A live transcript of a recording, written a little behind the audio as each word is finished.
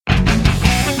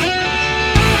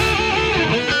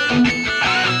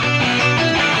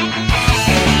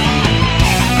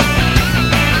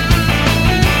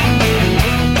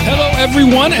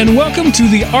everyone, and welcome to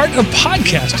The Art of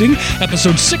Podcasting,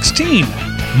 Episode 16,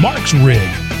 Mark's Rig,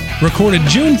 recorded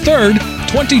June 3rd,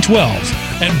 2012,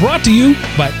 and brought to you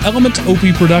by Element OP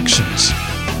Productions.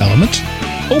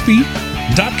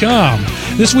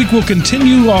 ElementOP.com. This week we'll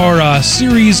continue our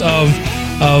series of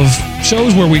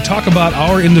shows where we talk about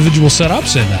our individual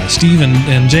setups, and Steve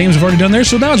and James have already done theirs,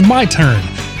 so now it's my turn.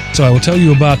 So I will tell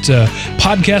you about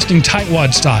podcasting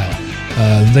Tightwad style.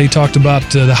 They talked about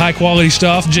the high-quality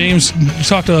stuff. James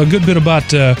talked a good bit about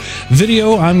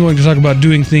video. I'm going to talk about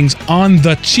doing things on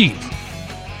the cheap.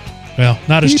 Well,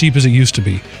 not as cheap as it used to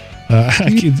be.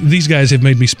 These guys have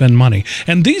made me spend money.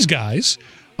 And these guys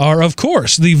are, of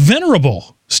course, the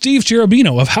venerable Steve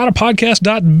Cherubino of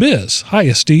howtopodcast.biz.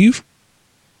 Hiya, Steve.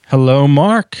 Hello,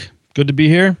 Mark. Good to be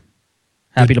here.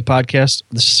 Happy to podcast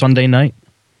this Sunday night.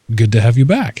 Good to have you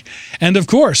back. And, of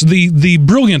course, the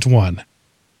brilliant one,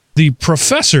 the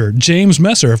Professor James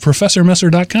Messer of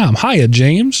ProfessorMesser.com. Hiya,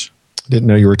 James. Didn't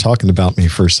know you were talking about me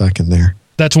for a second there.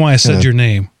 That's why I said your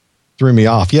name. Threw me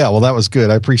off. Yeah, well, that was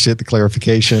good. I appreciate the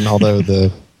clarification, although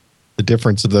the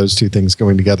difference of those two things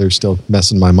going together is still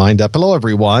messing my mind up. Hello,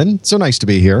 everyone. So nice to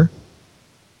be here.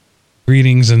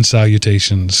 Greetings and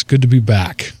salutations. Good to be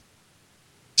back.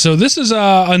 So this is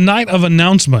a night of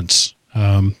announcements.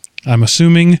 I'm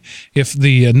assuming if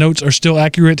the notes are still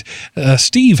accurate,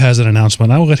 Steve has an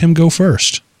announcement. I will let him go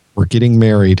first. We're getting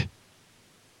married.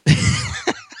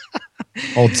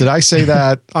 Oh, did I say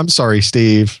that? I'm sorry,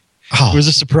 Steve. Oh. It was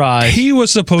a surprise. He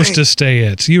was supposed to stay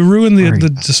it. You ruined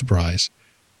the surprise.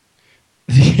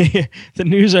 The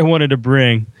news I wanted to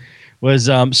bring was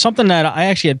something that I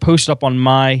actually had posted up on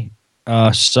my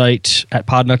site at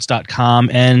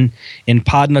podnuts.com, and in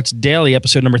Podnuts Daily,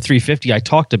 episode number 350, I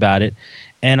talked about it.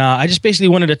 And I just basically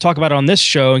wanted to talk about it on this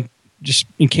show, just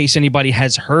in case anybody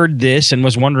has heard this and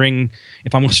was wondering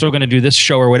if I'm still going to do this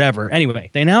show or whatever.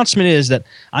 Anyway, the announcement is that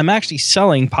I'm actually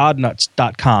selling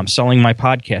podnuts.com, selling my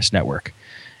podcast network.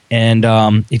 And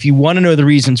if you want to know the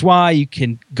reasons why, you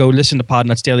can go listen to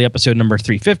Podnuts Daily episode number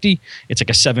 350. It's like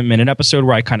a 7-minute episode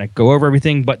where I kind of go over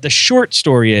everything. But the short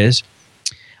story is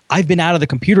I've been out of the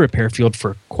computer repair field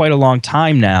for quite a long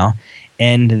time now,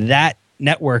 and that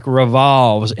network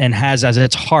revolves and has as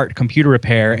its heart computer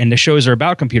repair, and the shows are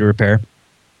about computer repair.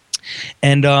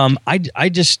 And I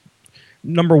just,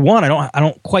 number one, I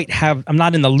don't quite have, I'm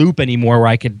not in the loop anymore where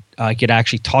I could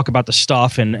actually talk about the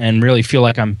stuff and really feel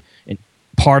like I'm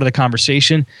part of the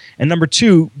conversation. And number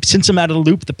two, since I'm out of the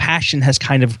loop, the passion has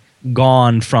kind of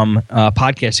gone from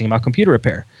podcasting about computer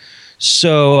repair.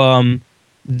 So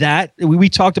that we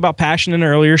talked about passion in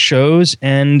earlier shows,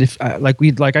 and if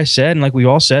like I said, and like we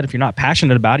all said, if you're not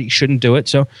passionate about it, you shouldn't do it.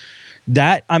 So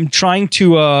that I'm trying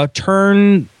to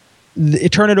turn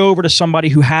it over to somebody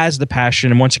who has the passion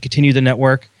and wants to continue the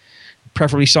network,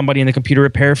 preferably somebody in the computer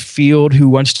repair field who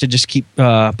wants to just keep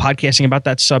podcasting about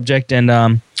that subject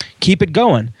and keep it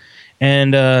going.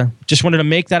 And just wanted to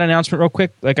make that announcement real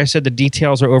quick. Like I said, the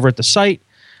details are over at the site.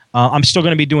 I'm still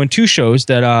going to be doing two shows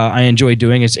that I enjoy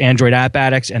doing. It's Android App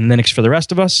Addicts and Linux for the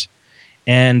Rest of Us.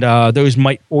 And those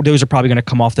are probably going to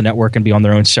come off the network and be on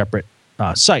their own separate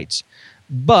sites.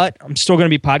 But I'm still going to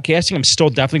be podcasting. I'm still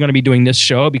definitely going to be doing this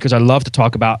show because I love to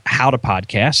talk about how to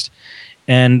podcast.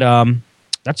 And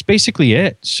that's basically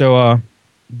it. So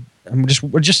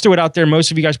we'll just throw it out there.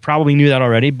 Most of you guys probably knew that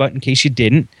already, but in case you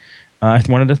didn't, I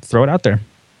wanted to throw it out there.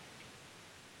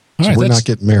 So we're not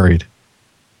getting married.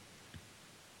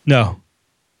 No,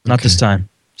 not this time.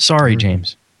 Sorry,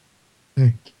 James.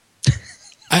 Hey.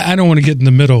 I don't want to get in the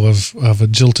middle of a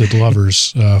jilted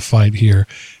lovers fight here.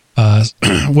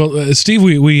 Well, Steve,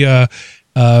 we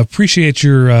appreciate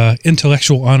your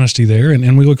intellectual honesty there,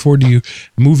 and we look forward to you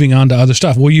moving on to other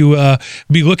stuff. Will you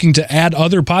be looking to add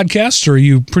other podcasts, or are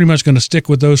you pretty much going to stick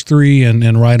with those three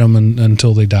and write them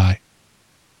until they die?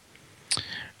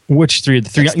 Which three? The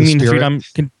three? You mean the three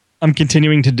I'm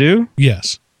continuing to do?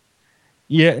 Yes.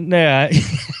 Yeah, nah. I'm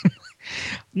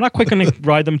not quite going to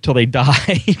ride them till they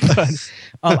die, but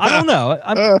I don't know.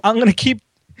 I'm going to keep,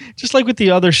 just like with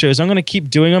the other shows, I'm going to keep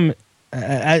doing them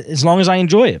as long as I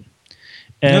enjoy it.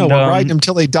 And, we'll ride them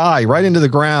till they die, right into the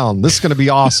ground. This is going to be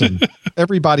awesome.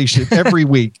 Everybody should, every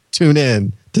week, tune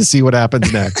in to see what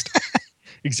happens next.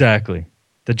 Exactly.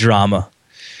 The drama.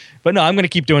 But no, I'm going to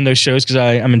keep doing those shows because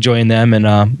I'm enjoying them, and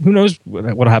who knows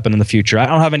what will happen in the future. I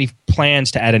don't have any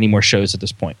plans to add any more shows at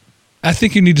this point. I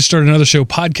think you need to start another show,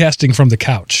 Podcasting from the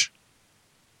Couch.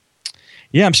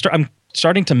 Yeah, I'm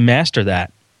starting to master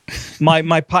that. If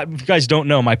you guys don't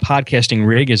know, my podcasting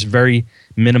rig is very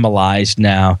minimalized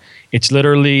now. It's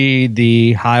literally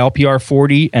the Heil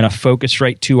PR40 and a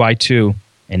Focusrite 2i2,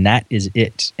 and that is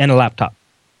it. And a laptop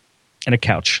and a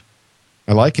couch.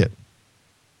 I like it.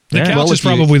 The couch Well, is if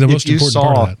you- probably the if most you important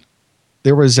saw- part of that.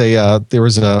 There was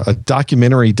a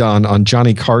documentary done on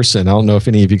Johnny Carson. I don't know if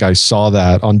any of you guys saw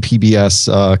that on PBS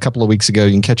a couple of weeks ago.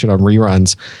 You can catch it on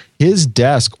reruns. His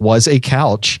desk was a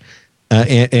couch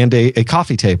and a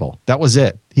coffee table. That was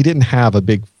it. He didn't have a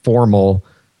big formal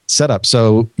setup.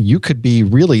 So you could be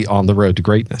really on the road to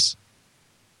greatness.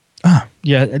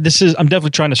 Yeah, I'm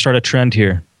definitely trying to start a trend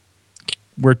here.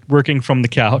 We're working from the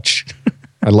couch.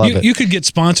 I love it. You could get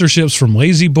sponsorships from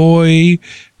Lazy Boy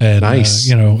and Nice.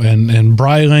 and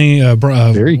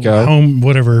Brilane. There you go.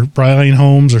 Brilane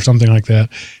Homes or something like that.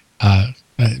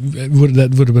 That would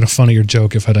have been a funnier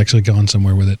joke if I'd actually gone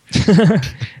somewhere with it.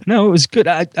 No, it was good.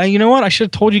 I you know what? I should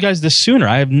have told you guys this sooner.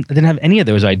 I didn't have any of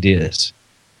those ideas.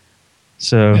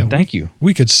 So Yeah, thank you.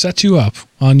 We could set you up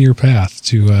on your path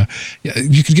to.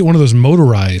 You could get one of those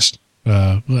motorized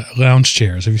lounge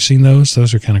chairs. Have you seen those?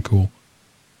 Those are kind of cool.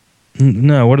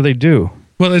 No, what do they do?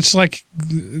 Well, it's like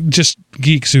just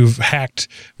geeks who've hacked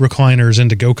recliners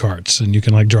into go-karts, and you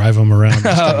can like drive them around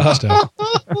and stuff.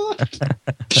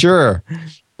 Sure.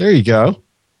 There you go.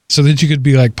 So that you could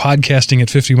be like podcasting at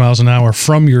 50 miles an hour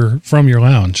from your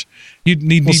lounge. You'd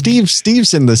need. Well,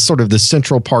 Steve's in the sort of the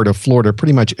central part of Florida.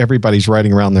 Pretty much everybody's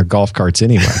riding around their golf carts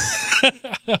anyway.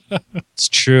 It's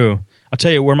true. I'll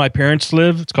tell you where my parents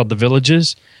live. It's called the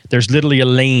Villages. There's literally a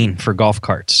lane for golf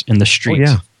carts in the streets.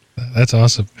 Oh, yeah. That's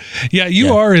awesome. Yeah,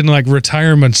 you are in like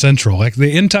retirement central, like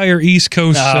the entire East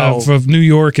Coast of New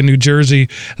York and New Jersey.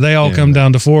 They all come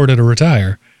down to Florida to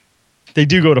retire. They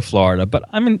do go to Florida, but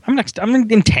I'm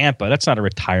in Tampa. That's not a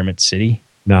retirement city.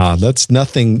 No, that's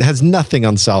nothing. Has nothing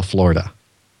on South Florida.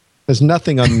 There's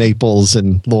nothing on Naples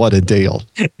and Lauderdale.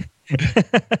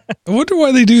 I wonder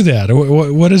why they do that.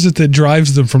 What is it that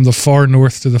drives them from the far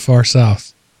north to the far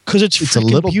south? Because it's a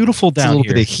little beautiful down here. A little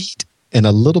here. bit of heat and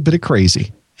a little bit of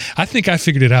crazy. I think I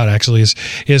figured it out actually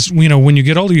is when you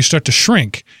get older, you start to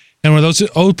shrink. And when those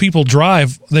old people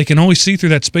drive, they can only see through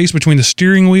that space between the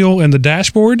steering wheel and the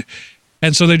dashboard.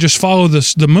 And so they just follow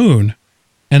the moon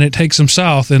and it takes them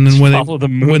south. And then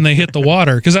when they hit the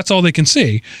water, because that's all they can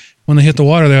see. When they hit the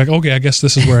water, they're like, okay, I guess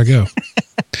this is where I go.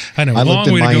 I know,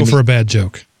 long way to go for a bad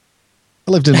joke.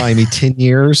 I lived in Miami 10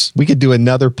 years. We could do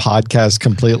another podcast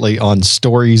completely on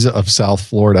stories of South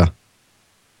Florida.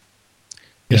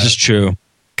 This is true.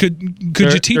 Could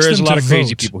you teach them to vote? There's a lot of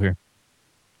crazy people here.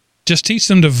 Just teach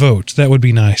them to vote. That would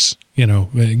be nice.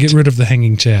 Get rid of the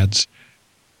hanging chads.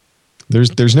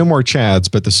 There's no more chads,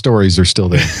 but the stories are still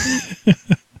there.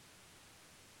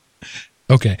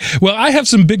 Okay. Well, I have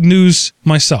some big news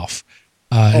myself.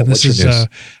 And this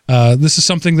is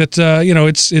something that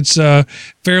it's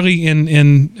fairly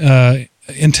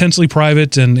intensely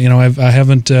private, and I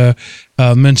haven't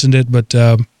mentioned it, but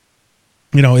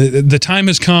the time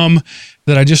has come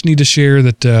that I just need to share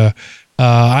that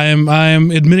I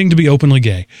am admitting to be openly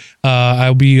gay.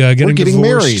 I'll be getting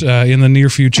divorced in the near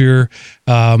future.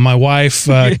 My wife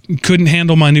couldn't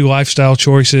handle my new lifestyle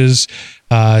choices.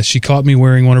 She caught me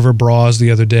wearing one of her bras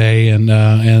the other day, and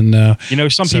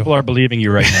some people are believing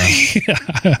you right now.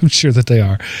 Yeah, I'm sure that they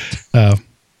are.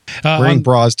 Wearing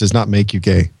bras does not make you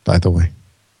gay, by the way.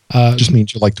 It just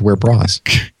means you like to wear bras.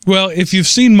 Well, if you've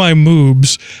seen my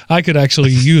moobs, I could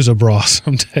actually use a bra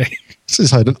someday. This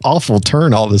has had an awful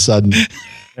turn all of a sudden.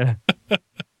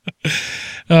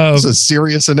 It's a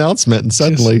serious announcement, and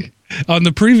suddenly... On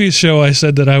the previous show, I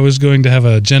said that I was going to have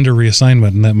a gender reassignment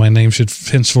and that my name should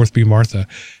henceforth be Martha.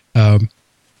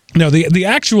 No, the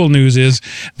actual news is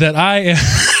that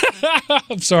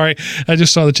I'm sorry, I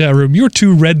just saw the chat room. You're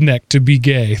too redneck to be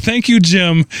gay. Thank you,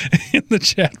 Jim, in the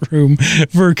chat room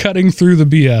for cutting through the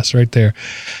BS right there.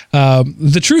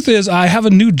 The truth is, I have a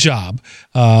new job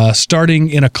starting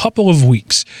in a couple of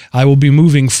weeks. I will be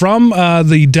moving from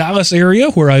the Dallas area,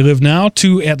 where I live now,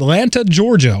 to Atlanta,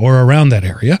 Georgia, or around that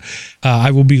area.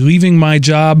 I will be leaving my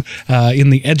job in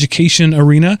the education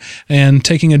arena and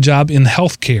taking a job in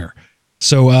healthcare.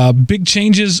 So big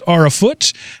changes are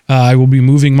afoot. I will be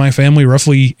moving my family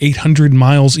roughly 800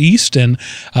 miles east and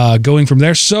going from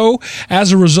there. So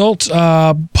as a result,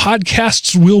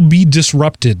 podcasts will be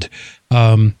disrupted.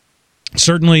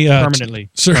 Certainly, permanently.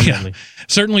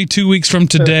 Certainly 2 weeks from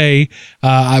today,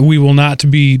 we will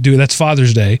not be doing, that's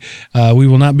Father's Day. We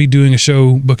will not be doing a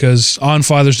show because on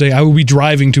Father's Day, I will be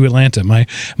driving to Atlanta.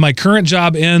 My current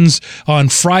job ends on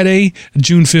Friday,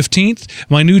 June 15th.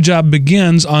 My new job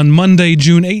begins on Monday,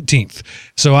 June 18th.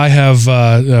 So I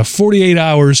have 48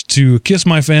 hours to kiss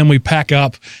my family, pack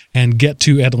up, and get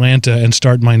to Atlanta and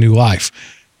start my new life.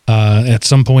 At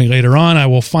some point later on, I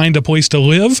will find a place to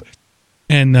live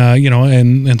and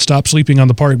and stop sleeping on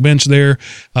the park bench there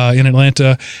in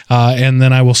Atlanta, and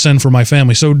then I will send for my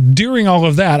family. So during all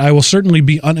of that, I will certainly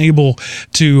be unable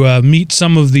to meet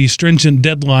some of the stringent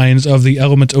deadlines of the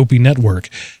Element OP network.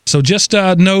 So just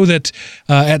know that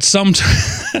at some time,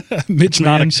 It's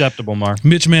not acceptable, Mark.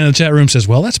 Mitch Man in the chat room says,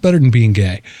 well, that's better than being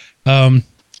gay.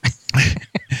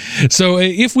 So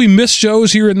if we miss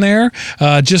shows here and there,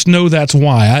 just know that's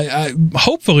why. I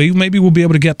hopefully maybe we'll be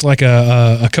able to get like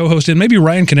a co-host in. Maybe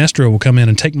Ryan Canestro will come in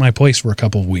and take my place for a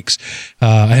couple of weeks.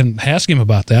 I haven't asked him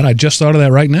about that. I just thought of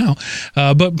that right now.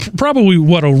 But probably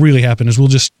what will really happen is we'll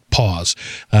just pause.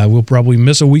 We'll probably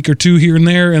miss a week or two here and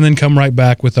there, and then come right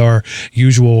back with our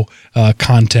usual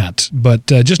content. But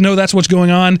just know that's what's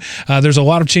going on. There's a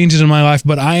lot of changes in my life,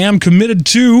 but I am committed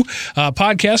to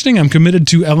podcasting. I'm committed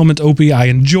to Element OP. I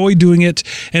enjoy doing it,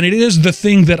 and it is the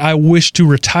thing that I wish to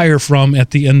retire from at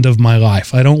the end of my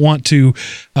life. I don't want to.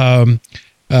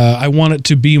 I want it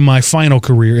to be my final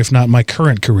career, if not my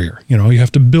current career. You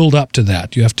have to build up to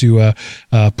that. You have to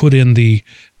put in the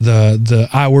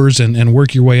hours and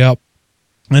work your way up.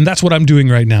 And that's what I'm doing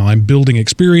right now. I'm building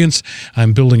experience.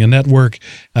 I'm building a network,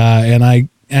 and I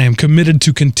am committed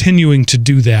to continuing to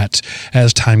do that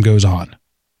as time goes on.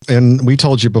 And we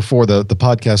told you before the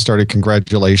podcast started,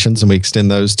 congratulations, and we extend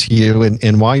those to you.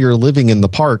 And while you're living in the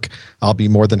park, I'll be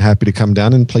more than happy to come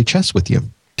down and play chess with you.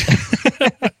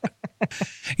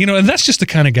 And that's just the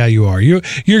kind of guy you are.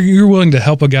 You're willing to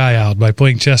help a guy out by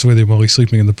playing chess with him while he's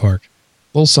sleeping in the park.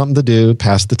 A little something to do,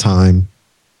 pass the time.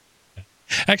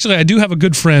 Actually, I do have a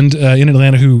good friend in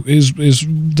Atlanta who is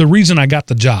the reason I got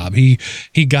the job. He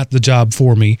got the job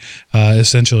for me.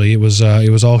 Essentially, it was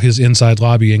all his inside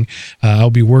lobbying. I'll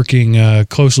be working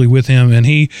closely with him, and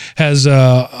he has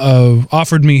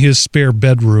offered me his spare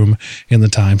bedroom in the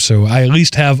time, so I at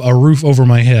least have a roof over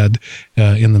my head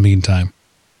in the meantime.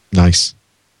 Nice.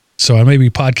 So I may be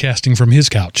podcasting from his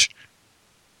couch.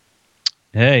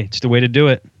 Hey, it's the way to do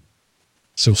it.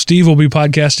 So Steve will be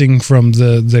podcasting from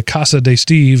the Casa de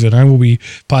Steve, and I will be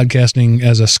podcasting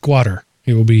as a squatter.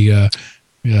 It will be a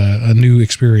new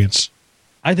experience.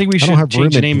 I think we should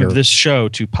change the name of this show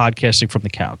to Podcasting from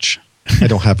the Couch. I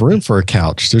don't have room for a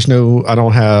couch. We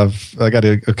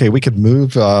could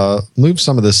move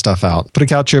some of this stuff out. Put a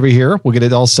couch over here. We'll get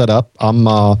it all set up.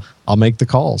 I'll make the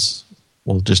calls.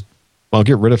 I'll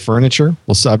get rid of furniture.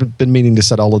 I've been meaning to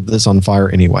set all of this on fire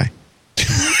anyway.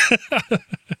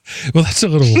 Well, that's a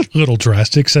little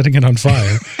drastic, setting it on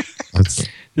fire. I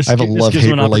have a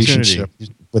love-hate relationship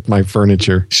with my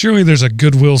furniture. Surely there's a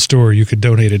Goodwill store you could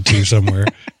donate it to somewhere.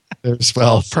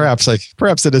 Perhaps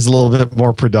it is a little bit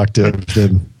more productive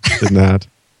than that.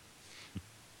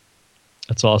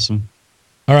 That's awesome.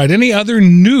 All right. Any other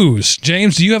news,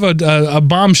 James? Do you have a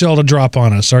bombshell to drop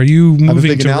on us? Are you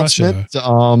moving to Russia?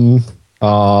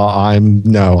 I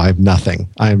have nothing.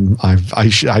 I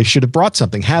should have brought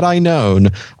something. Had I known,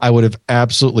 I would have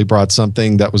absolutely brought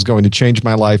something that was going to change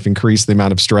my life, increase the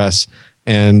amount of stress,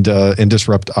 and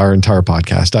disrupt our entire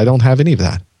podcast. I don't have any of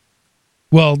that.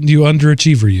 Well, you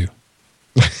underachiever, you.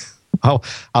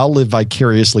 I'll live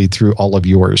vicariously through all of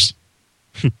yours.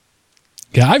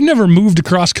 Yeah, I've never moved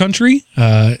across country.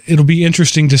 It'll be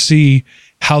interesting to see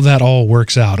how that all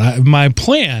works out. My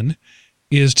plan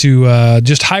is to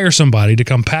just hire somebody to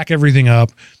come pack everything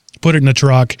up, put it in a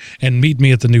truck, and meet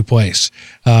me at the new place.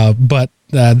 But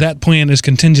that plan is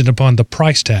contingent upon the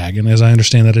price tag, and as I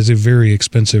understand, that is a very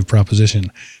expensive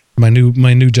proposition. My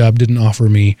new job didn't offer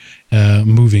me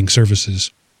moving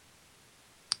services.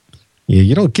 Yeah,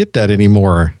 you don't get that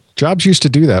anymore. Jobs used to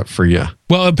do that for you.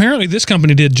 Well, apparently this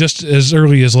company did just as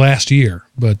early as last year,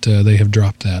 but they have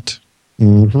dropped that.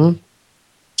 Mm-hmm.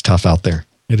 It's tough out there.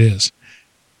 It is.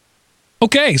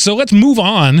 Okay, so let's move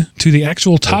on to the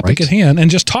actual topic at hand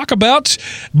and just talk about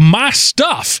my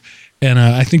stuff. And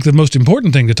I think the most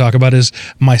important thing to talk about is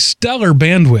my stellar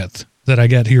bandwidth that I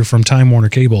get here from Time Warner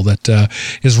Cable that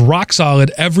is rock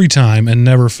solid every time and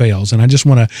never fails. And I just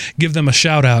want to give them a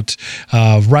shout out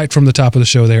right from the top of the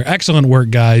show there. Excellent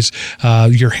work, guys.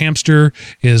 Your hamster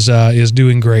is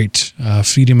doing great.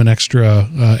 Feed him an extra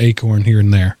acorn here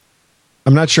and there.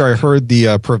 I'm not sure I heard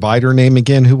the provider name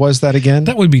again. Who was that again?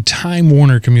 That would be Time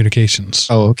Warner Communications.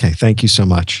 Oh, okay. Thank you so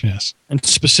much. Yes. And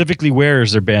specifically, where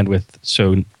is their bandwidth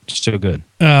so good?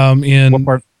 What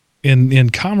part? In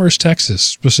Commerce, Texas,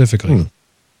 specifically.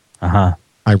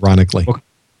 Ironically. Okay.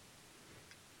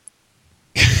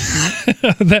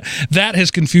 that has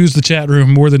confused the chat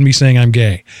room more than me saying I'm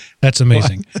gay. That's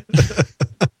amazing.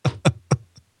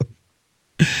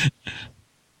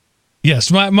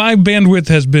 Yes, my bandwidth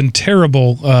has been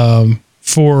terrible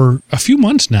for a few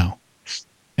months now.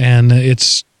 And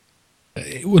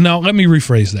now let me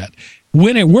rephrase that.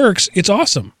 when it works, it's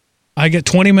awesome. I get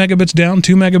 20 megabits down,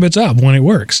 2 megabits up when it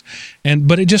works,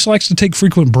 but it just likes to take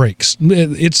frequent breaks.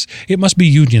 It must be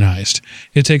unionized.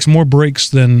 It takes more breaks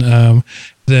than a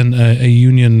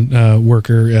union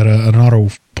worker at an auto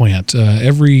plant.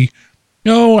 Every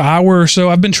hour or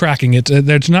so. I've been tracking it.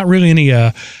 There's not really any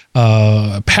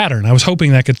pattern. I was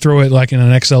hoping I could throw it like in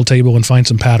an Excel table and find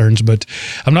some patterns, but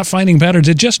I'm not finding patterns.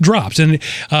 It just drops, and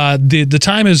the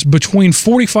time is between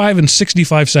 45 and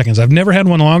 65 seconds. I've never had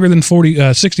one longer than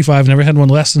 65. Never had one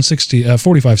less than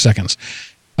 45 seconds.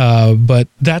 But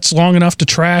that's long enough to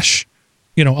trash,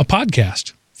 a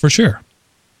podcast for sure.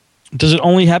 Does it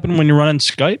only happen when you're running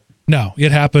Skype? No,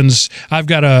 it happens. I've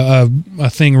got a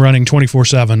thing running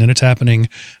 24/7, and it's happening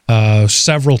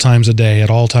several times a day, at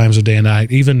all times of day and night.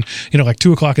 Even like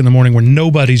 2:00 in the morning, where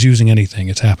nobody's using anything,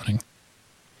 it's happening.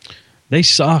 They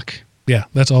suck. Yeah,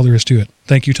 that's all there is to it.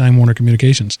 Thank you, Time Warner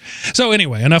Communications. So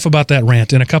anyway, enough about that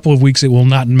rant. In a couple of weeks, it will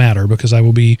not matter because I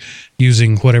will be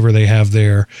using whatever they have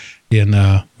there in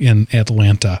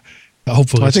Atlanta.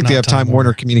 Hopefully, I think they have Time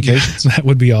Warner Communications. That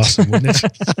would be awesome, wouldn't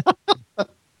it?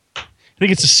 I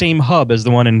think it's the same hub as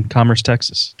the one in Commerce,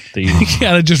 Texas.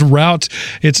 Yeah, they just route.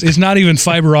 It's not even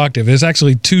fiber octave. It's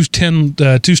actually two strings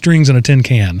and a tin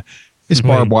can. It's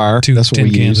barbed wire. That's what we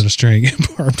use. 10 cans and a string.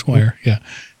 Barbed wire. Yeah.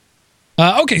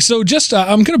 Okay, so just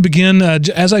I'm going to begin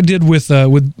as I did with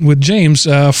James,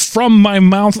 from my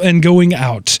mouth and going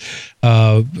out.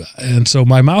 And so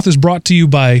my mouth is brought to you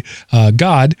by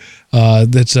God.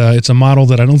 It's a model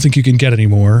that I don't think you can get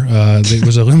anymore. It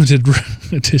was a limited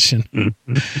edition.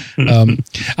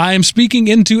 I am speaking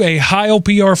into a Heil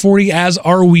PR40, as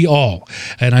are we all.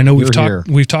 And I know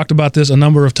we've talked about this a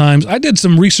number of times. I did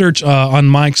some research on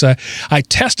mics. I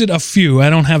tested a few.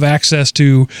 I don't have access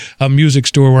to a music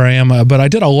store where I am, but I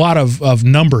did a lot of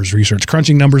numbers research,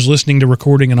 crunching numbers, listening to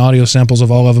recording and audio samples of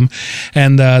all of them.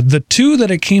 And the two that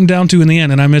it came down to in the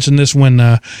end, and I mentioned this when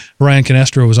Ryan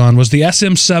Canestro was on, was the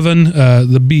SM7,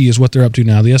 the B is what they're up to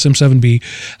now, the SM7B,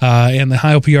 and the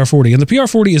Heil PR40. And the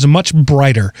PR40 is much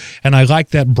brighter, and I like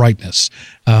that brightness.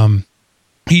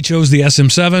 He chose the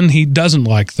SM7. He doesn't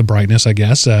like the brightness, I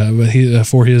guess,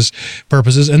 for his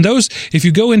purposes. And those, if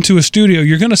you go into a studio,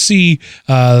 you're going to see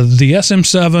the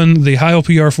SM7, the Heil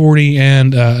PR40,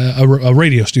 and a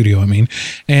radio studio,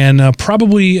 and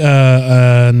probably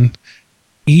an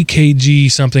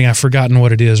EKG something. I've forgotten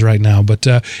what it is right now, but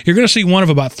you're going to see one of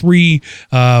about three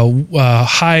large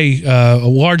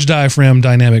diaphragm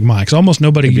dynamic mics. Almost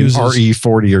nobody uses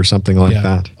RE40 or something like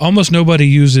that. Almost nobody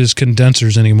uses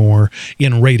condensers anymore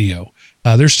in radio.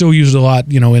 They're still used a lot,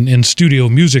 in studio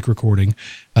music recording,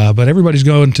 but everybody's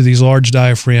going to these large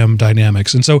diaphragm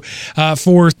dynamics. And so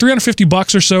for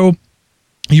 $350 or so,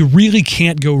 you really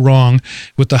can't go wrong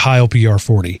with the Heil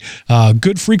PR40.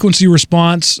 Good frequency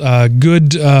response,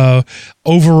 good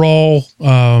overall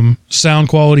sound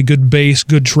quality, good bass,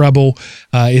 good treble.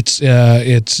 It's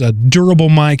a durable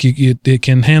mic. It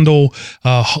can handle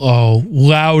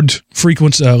loud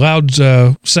frequency, loud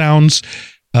sounds.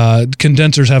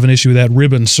 Condensers have an issue with that.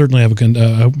 Ribbons certainly have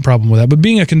a problem with that. But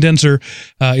being a condenser,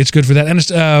 it's good for that. And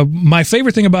it's, my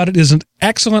favorite thing about it is an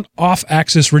excellent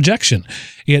off-axis rejection.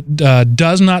 It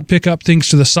does not pick up things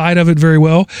to the side of it very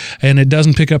well, and it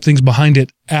doesn't pick up things behind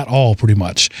it at all, pretty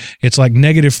much. It's like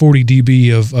negative 40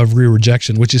 dB of rear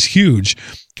rejection, which is huge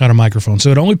on a microphone. So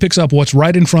it only picks up what's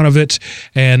right in front of it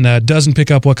and doesn't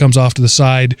pick up what comes off to the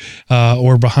side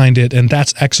or behind it, and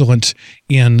that's excellent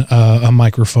in a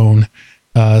microphone.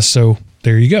 So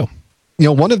there you go.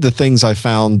 One of the things I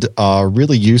found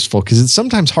really useful, because it's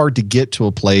sometimes hard to get to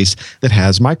a place that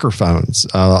has microphones.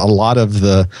 A lot of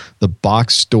the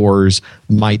box stores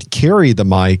might carry the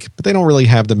mic, but they don't really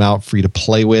have them out for you to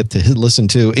play with, to listen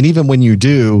to. And even when you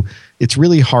do, it's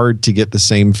really hard to get the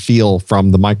same feel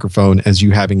from the microphone as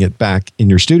you having it back in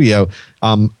your studio.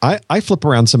 I flip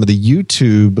around some of the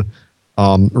YouTube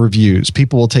reviews.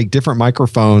 People will take different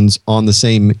microphones on the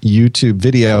same YouTube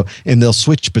video and they'll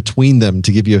switch between them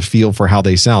to give you a feel for how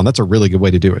they sound. That's a really good way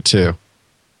to do it too.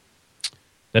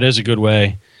 That is a good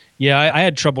way. Yeah, I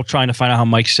had trouble trying to find out how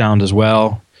mics sound as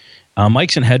well.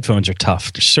 Mics and headphones are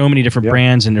tough. There's so many different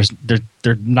brands, and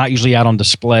they're not usually out on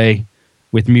display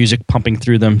with music pumping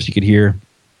through them so you could hear,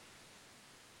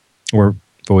 or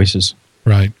voices.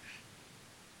 Right.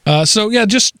 So yeah,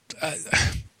 just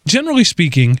generally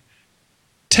speaking,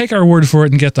 take our word for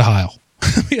it and get the Heil.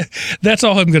 That's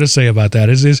all I'm going to say about that.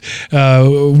 Is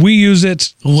we use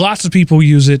it, lots of people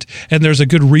use it, and there's a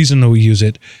good reason that we use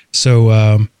it.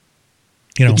 So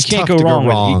you can't go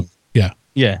wrong.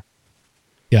 Yeah.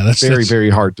 That's very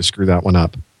hard to screw that one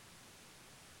up.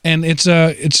 And it's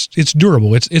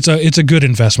durable. It's a good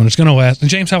investment. It's going to last. And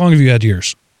James, how long have you had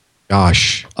yours?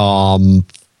 Gosh,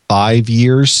 5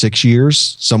 years, 6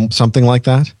 years, something like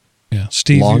that. Yeah,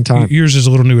 Steve, long time. Yours is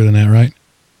a little newer than that, right?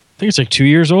 I think it's like 2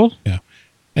 years old. Yeah,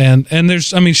 and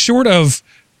there's, I mean, short of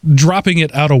dropping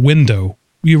it out a window,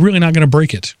 you're really not going to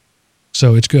break it,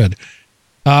 so it's good.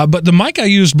 But the mic I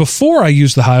used before I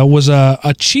used the Heil was a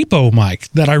cheapo mic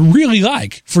that I really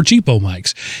like for cheapo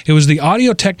mics. It was the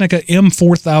Audio-Technica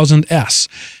M4000S,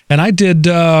 and I did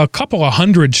a couple of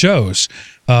hundred shows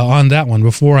on that one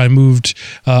before I moved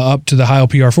up to the Heil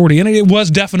PR40, and it was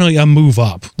definitely a move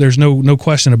up. There's no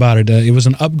question about it. It was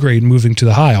an upgrade moving to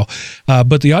the Heil.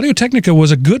 But the Audio-Technica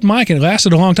was a good mic, and it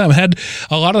lasted a long time. It had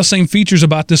a lot of the same features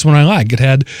about this one I like. It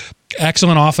had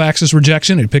excellent off-axis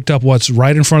rejection. It picked up what's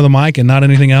right in front of the mic and not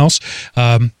anything else.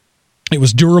 It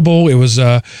was durable. It was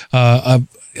a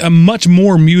much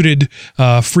more muted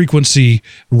frequency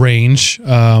range.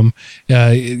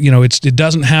 It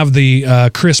doesn't have the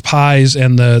crisp highs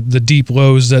and the deep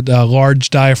lows that a large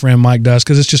diaphragm mic does,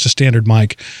 because it's just a standard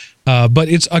mic. But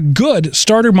it's a good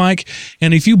starter mic,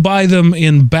 and if you buy them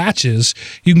in batches,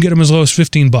 you can get them as low as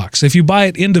 $15. If you buy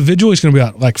it individually, it's going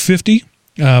to be like $50.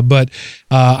 But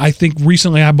I think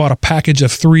recently I bought a package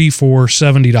of 3 for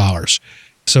 $70.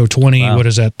 So Wow. what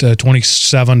is that?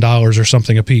 $27 or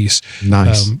something a piece.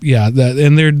 Nice.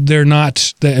 And they're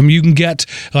not. I mean, you can get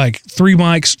like 3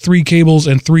 mics, 3 cables,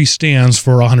 and 3 stands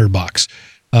for $100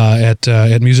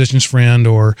 at Musician's Friend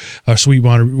or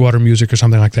Sweetwater Music or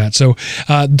something like that. So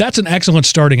that's an excellent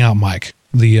starting out mic.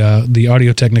 The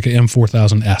Audio-Technica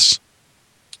M4000S.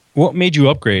 What made you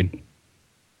upgrade?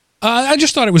 I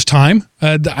just thought it was time.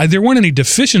 There weren't any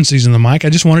deficiencies in the mic. I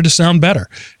just wanted to sound better,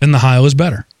 and the Heil is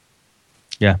better.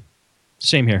 Yeah,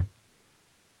 same here.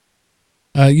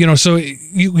 So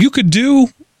you could do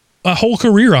a whole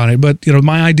career on it, but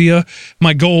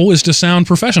my goal is to sound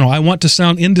professional. I want to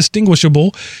sound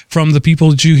indistinguishable from the people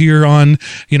that you hear on,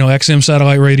 XM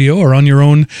satellite radio or on your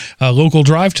own local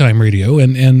drive time radio.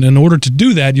 And in order to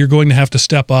do that, you're going to have to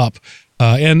step up.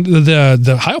 And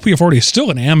the Heil PR40 is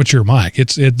still an amateur mic.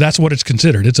 That's what it's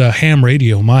considered. It's a ham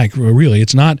radio mic, really.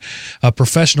 It's not a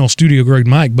professional studio grade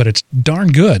mic, but it's darn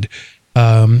good.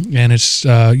 And it's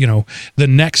the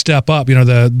next step up.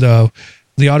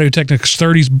 The Audio-Technica is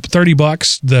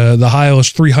 $30. The Heil is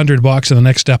 $300, and the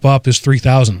next step up is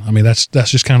 $3,000. I mean, that's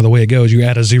just kind of the way it goes. You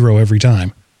add a zero every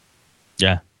time.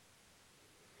 Yeah.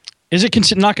 Is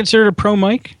it not considered a pro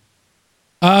mic?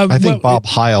 I think Bob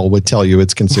Heil would tell you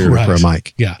it's considered a pro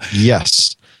mic. Yeah.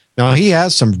 Yes. Now, he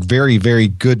has some very, very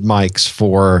good mics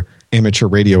for amateur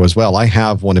radio as well. I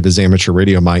have one of his amateur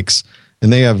radio mics,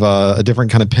 and they have a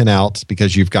different kind of pinout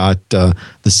because you've got the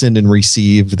send and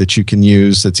receive that you can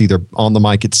use. That's either on the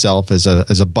mic itself as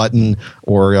a button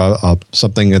or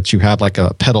something that you have like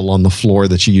a pedal on the floor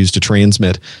that you use to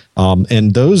transmit.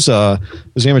 And those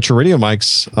amateur radio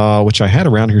mics, which I had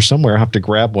around here somewhere, I have to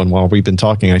grab one while we've been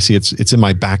talking. I see it's in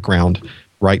my background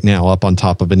right now, up on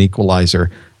top of an equalizer.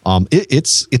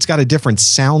 It's got a different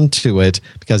sound to it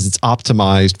because it's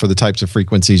optimized for the types of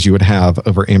frequencies you would have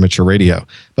over amateur radio.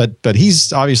 But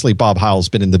he's obviously, Bob Heil's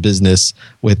been in the business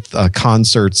with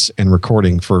concerts and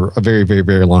recording for a very, very,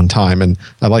 very long time, and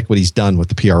I like what he's done with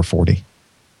the PR40.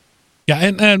 Yeah,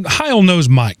 and Heil knows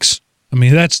mics. I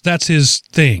mean, that's his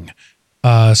thing.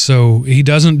 So he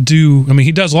doesn't do. I mean,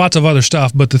 he does lots of other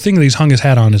stuff, but the thing that he's hung his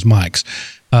hat on is mics.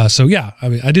 So yeah, I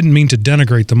mean, I didn't mean to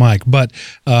denigrate the mic, but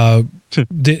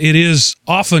it is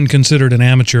often considered an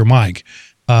amateur mic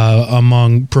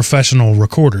among professional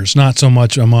recorders, not so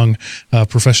much among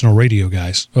professional radio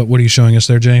guys. What are you showing us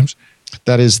there, James?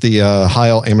 That is the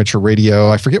Heil amateur radio.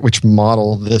 I forget which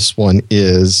model this one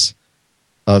is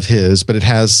of his, but it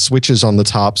has switches on the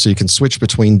top, so you can switch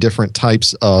between different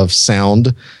types of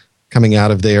sound coming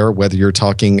out of there, whether you're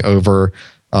talking over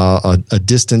a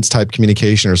distance type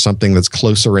communication or something that's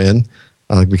closer in,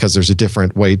 because there's a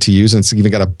different way to use it. It's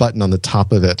even got a button on the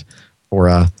top of it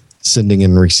for sending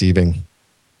and receiving.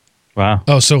 Wow.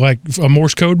 Oh, so like a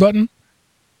Morse code button?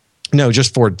 No,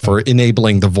 just for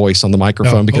enabling the voice on the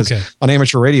microphone, because on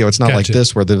amateur radio, it's not like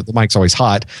this where the mic's always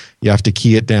hot. You have to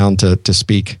key it down to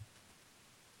speak.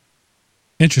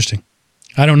 Interesting.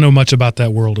 I don't know much about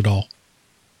that world at all.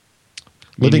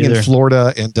 Living in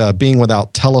Florida and being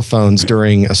without telephones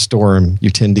during a storm,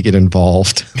 you tend to get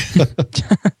involved.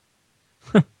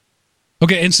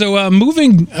 Okay, and so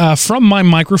moving from my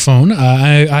microphone,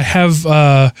 I have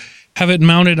it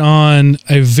mounted on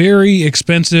a very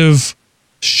expensive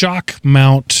shock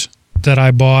mount that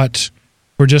I bought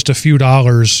for just a few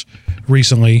dollars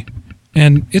recently,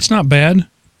 and it's not bad.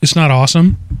 It's not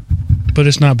awesome, but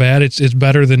it's not bad. It's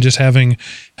better than just having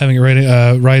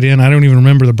it right in. I don't even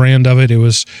remember the brand of it. It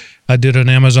was I did an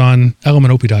Amazon,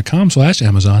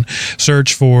 elementop.com/Amazon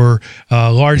search for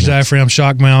large diaphragm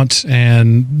shock mount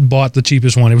and bought the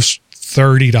cheapest one. It was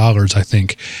 $30, I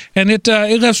think. And it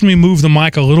lets me move the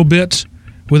mic a little bit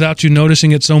without you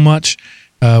noticing it so much.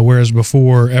 Whereas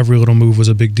before, every little move was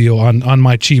a big deal on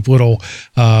my cheap little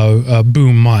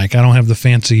boom mic. I don't have the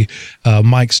fancy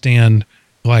mic stand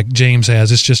like James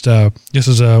has. It's just this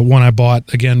is one I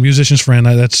bought, again, musician's friend.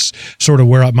 That's sort of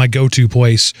where my go-to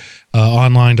place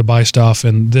online to buy stuff.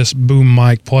 And this boom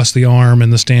mic plus the arm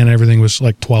and the stand and everything was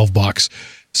like $12.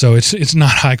 So it's not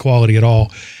high quality at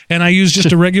all. And I use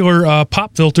just a regular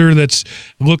pop filter that's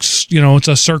looks, it's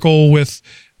a circle with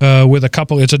a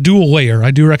couple. It's a dual layer. I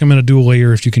do recommend a dual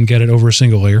layer if you can get it over a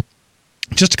single layer.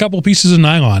 Just a couple of pieces of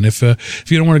nylon. If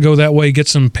you don't want to go that way, get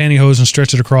some pantyhose and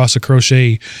stretch it across a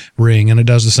crochet ring, and it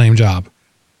does the same job.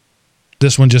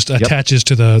 This one just attaches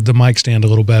to the mic stand a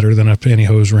little better than a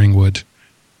pantyhose ring would.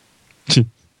 Well,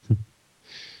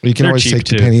 you can always take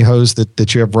the pantyhose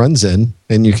that you have runs in,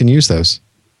 and you can use those.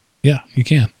 Yeah, you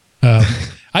can.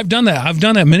 I've done that. I've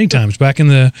done that many times back in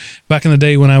the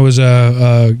day when I was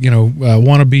wannabe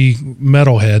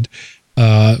metalhead.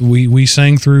 We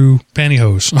sang through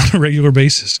pantyhose on a regular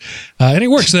basis, and it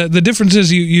works. The difference is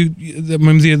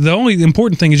the only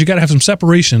important thing is you got to have some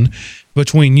separation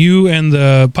between you and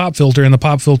the pop filter and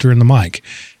the mic.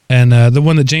 And the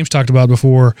one that James talked about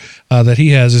before that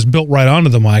he has is built right onto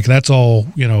the mic. That's all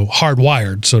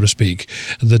hardwired, so to speak.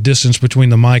 The distance between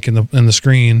the mic and the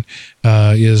screen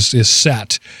is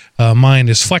set. Mine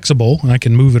is flexible, and I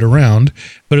can move it around.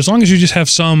 But as long as you just have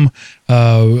some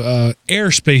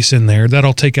airspace in there,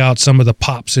 that'll take out some of the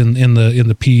pops in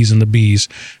the P's and the B's.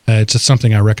 It's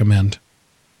something I recommend.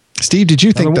 Steve, did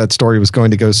you think that story was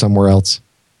going to go somewhere else?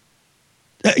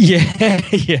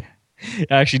 Yeah.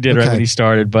 I actually did right when he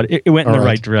started, but it went in the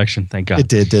right direction. Thank God. It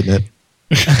did, didn't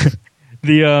it?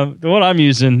 The one I'm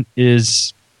using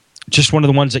is just one of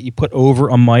the ones that you put over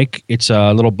a mic. It's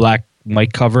a little black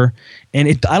mic cover, and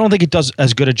I don't think it does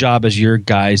as good a job as your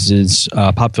guys'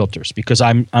 pop filters because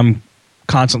I'm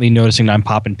constantly noticing that I'm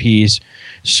popping P's.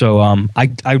 So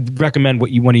I recommend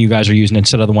what one of you guys are using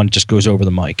instead of the one that just goes over the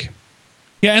mic.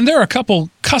 Yeah, and there are a couple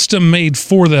custom made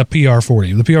for the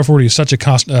PR40. The PR40 is such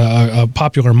a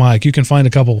popular mic. You can find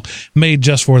a couple made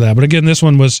just for that. But again, this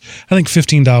one was, I think,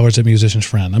 $15 at Musician's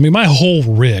Friend. I mean, my whole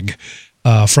rig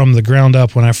from the ground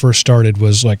up when I first started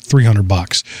was like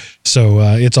 $300. So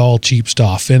it's all cheap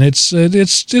stuff, and it's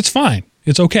fine.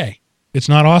 It's okay. It's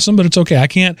not awesome, but it's okay. I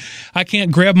can't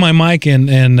grab my mic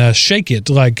and shake it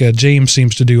like James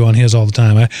seems to do on his all the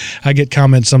time. I get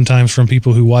comments sometimes from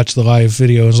people who watch the live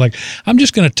video. It's like, I'm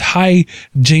just going to tie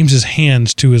James's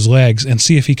hands to his legs and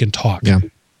see if he can talk. Yeah,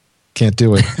 can't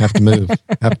do it. Have to move.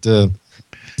 Because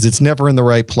it's never in the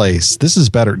right place. This is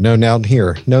better. No, now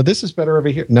here. No, this is better over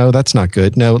here. No, that's not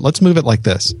good. No, let's move it like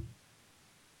this.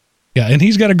 Yeah, and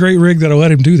he's got a great rig that'll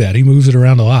let him do that. He moves it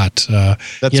around a lot.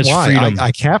 That's why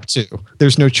I have to.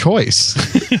 There's no choice.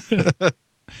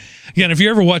 Yeah, and if you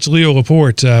ever watch Leo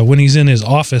Laporte, when he's in his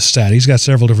office set, he's got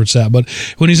several different sets, but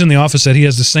when he's in the office set, he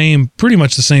has pretty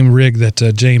much the same rig that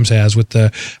James has with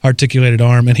the articulated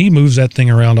arm, and he moves that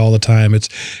thing around all the time.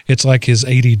 It's like his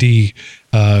ADD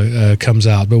comes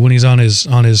out, but when he's on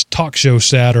his talk show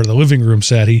set or the living room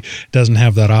set, he doesn't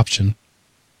have that option.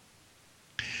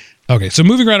 Okay, so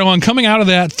moving right along, coming out of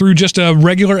that through just a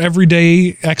regular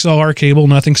everyday XLR cable,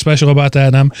 nothing special about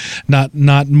that. I'm not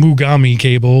Mugami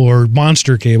cable or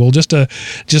Monster cable, just a.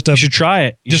 You should try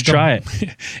it. Try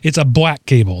it. It's a black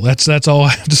cable. That's all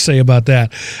I have to say about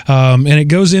that. And it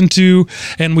goes into,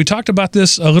 and we talked about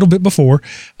this a little bit before,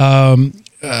 but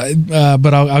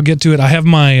I'll get to it. I have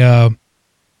my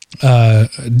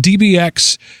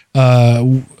DBX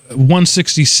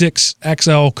 166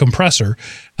 XL compressor.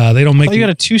 They don't make. Oh, you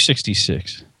got a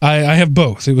 266. I have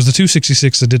both. It was the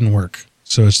 266 that didn't work,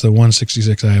 so it's the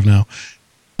 166 I have now.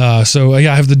 I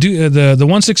have the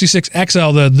 166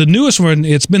 XL, the newest one.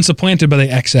 It's been supplanted by the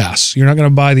XS. You're not going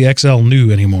to buy the XL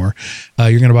new anymore.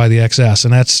 You're going to buy the XS,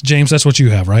 and that's James. That's what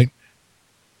you have, right?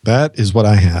 That is what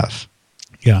I have.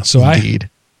 Yeah. So indeed.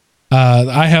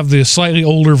 I have the slightly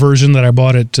older version that I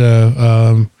bought at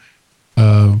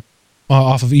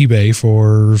off of eBay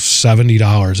for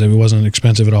 $70. It wasn't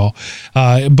expensive at all.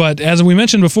 But as we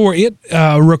mentioned before, it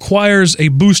requires a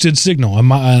boosted signal,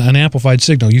 an amplified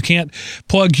signal. You can't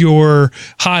plug your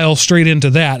Heil straight into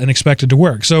that and expect it to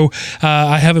work. So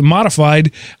I have it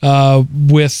modified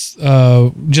with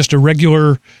just a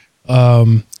regular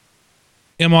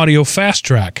M-Audio Fast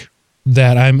Track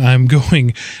that I'm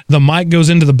going. The mic goes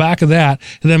into the back of that,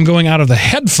 and then I'm going out of the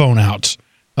headphone out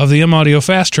of the M Audio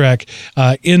Fast Track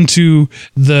into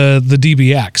the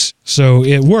DBX. So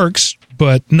it works,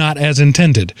 but not as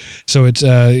intended. So it's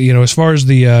as far as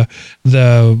the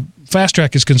Fast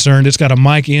Track is concerned, it's got a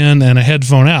mic in and a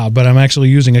headphone out, but I'm actually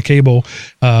using a cable,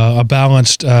 a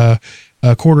balanced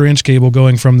quarter-inch cable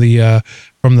going from the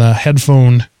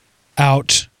headphone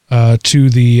out to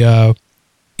the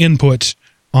input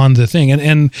on the thing,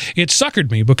 and it suckered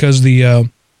me because the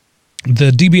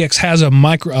DBX has an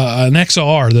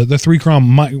XLR, the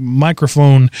 3-chrom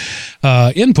microphone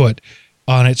input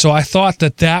on it, so I thought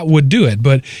that would do it.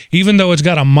 But even though it's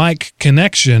got a mic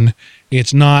connection,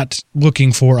 it's not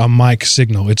looking for a mic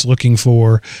signal. It's looking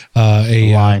for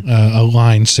a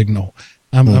line signal.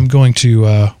 I'm going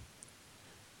to.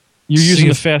 You're using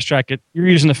the Fast Track. You're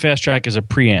using the Fast Track as a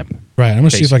preamp. Right. I'm going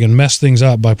to see if I can mess things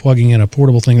up by plugging in a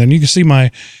portable thing. And you can see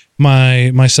my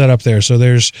setup there. So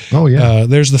there's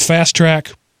there's the Fast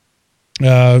Track.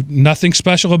 Nothing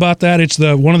special about that. It's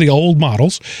one of the old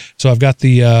models. So I've got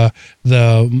the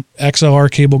XLR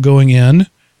cable going in,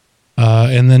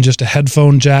 and then just a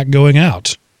headphone jack going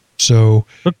out. So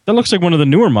that looks like one of the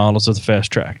newer models of the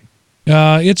Fast Track.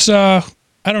 It's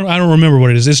I don't remember what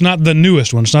it is. It's not the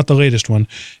newest one. It's not the latest one,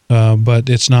 but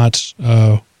it's not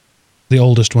the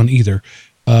oldest one either.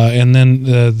 And then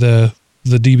the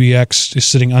DBX is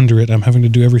sitting under it. I'm having to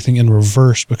do everything in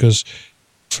reverse because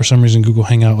for some reason Google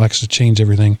Hangout likes to change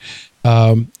everything.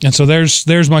 And so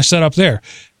there's my setup there.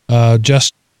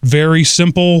 Just very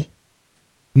simple.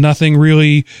 Nothing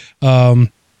really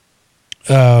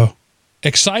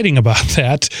exciting about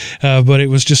that, but it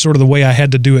was just sort of the way I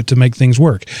had to do it to make things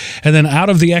work. And then out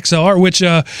of the XLR, which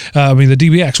the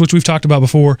DBX, which we've talked about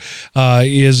before,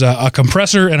 is a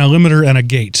compressor and a limiter and a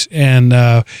gate. And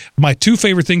my two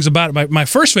favorite things about it, my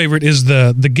first favorite is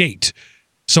the gate.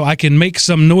 So I can make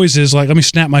some noises like, let me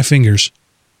snap my fingers.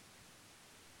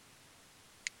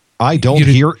 I don't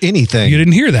hear anything. You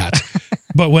didn't hear that.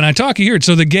 But when I talk, you hear it.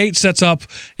 So the gate sets up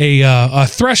a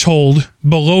threshold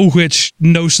below which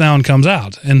no sound comes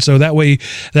out. And so that way,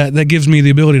 that gives me the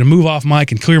ability to move off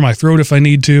mic and clear my throat if I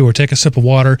need to, or take a sip of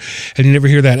water, and you never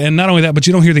hear that. And not only that, but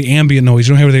you don't hear the ambient noise.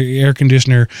 You don't hear the air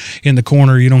conditioner in the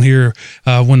corner. You don't hear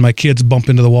when my kids bump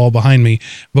into the wall behind me,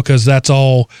 because that's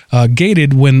all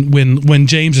gated when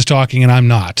James is talking and I'm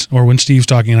not, or when Steve's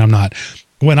talking and I'm not.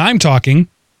 When I'm talking,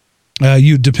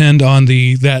 you depend on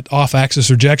that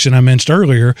off-axis rejection I mentioned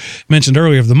earlier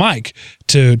of the mic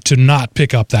to not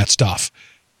pick up that stuff.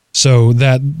 So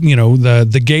that,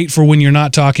 the gate for when you're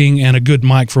not talking and a good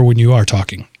mic for when you are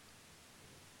talking.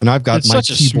 And I've got my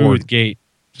such a smooth gate.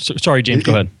 Sorry, James,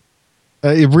 go ahead.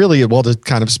 To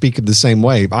kind of speak of the same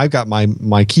way, I've got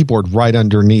my keyboard right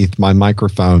underneath my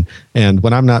microphone, and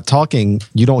when I'm not talking,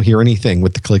 you don't hear anything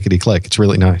with the clickety-click. It's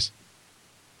really nice.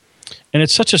 And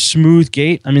it's such a smooth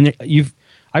gate. I mean,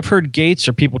 I've heard gates,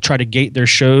 or people try to gate their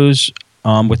shows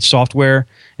with software,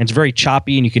 and it's very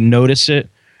choppy, and you can notice it.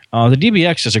 The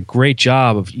DBX does a great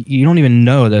job of, you don't even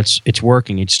know that it's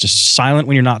working. It's just silent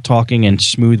when you're not talking and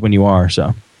smooth when you are.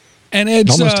 So, and it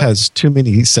almost has too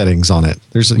many settings on it.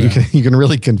 You can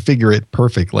really configure it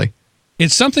perfectly.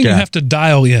 It's something you have to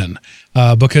dial in,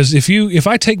 because if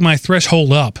I take my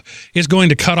threshold up, it's going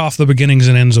to cut off the beginnings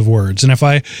and ends of words. And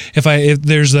if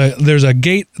there's a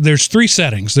gate, there's three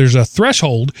settings. There's a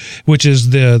threshold, which is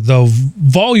the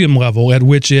volume level at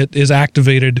which it is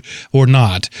activated or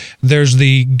not. There's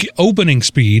the opening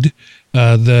speed,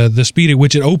 the speed at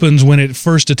which it opens when it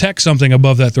first detects something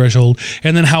above that threshold,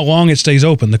 and then how long it stays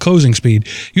open, the closing speed.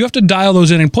 You have to dial those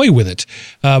in and play with it,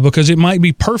 because it might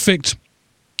be perfect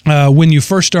when you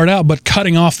first start out, but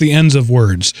cutting off the ends of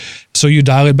words. So you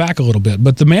dial it back a little bit.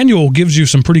 But the manual gives you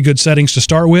some pretty good settings to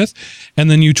start with, and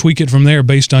then you tweak it from there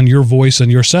based on your voice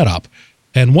and your setup.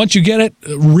 And once you get it,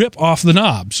 rip off the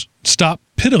knobs. Stop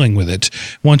piddling with it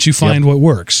once you find what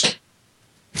works.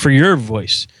 For your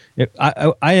voice,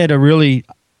 I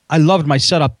loved my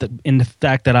setup in the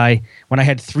fact that when I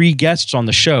had 3 guests on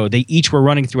the show, they each were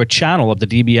running through a channel of the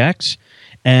DBX.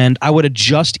 And I would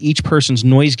adjust each person's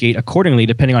noise gate accordingly,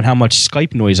 depending on how much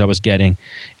Skype noise I was getting.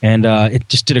 And it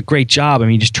just did a great job. I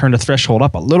mean, you just turn the threshold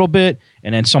up a little bit,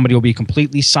 and then somebody will be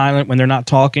completely silent when they're not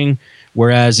talking.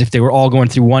 Whereas if they were all going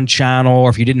through one channel,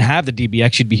 or if you didn't have the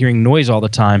DBX, you'd be hearing noise all the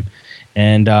time.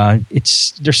 And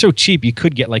they're so cheap, you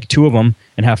could get like 2 of them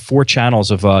and have 4 channels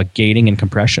of gating and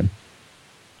compression.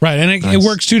 Right, and it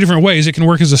works 2 different ways. It can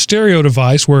work as a stereo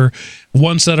device where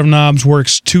one set of knobs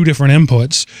works 2 different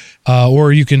inputs,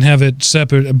 or you can have it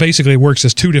separate. Basically, it works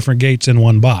as 2 different gates in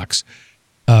one box.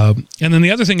 And then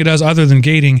the other thing it does, other than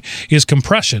gating, is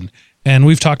compression. And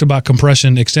we've talked about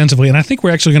compression extensively, and I think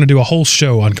we're actually going to do a whole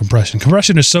show on compression.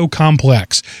 Compression is so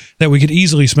complex that we could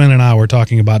easily spend an hour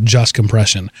talking about just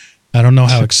compression. I don't know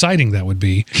how exciting that would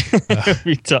be. It'd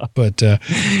be tough. But I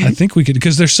think we could,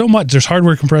 because there's so much. There's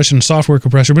hardware compression, software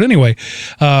compression. But anyway,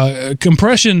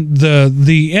 compression,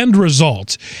 the end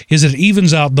result is it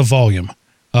evens out the volume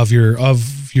of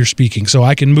your speaking. So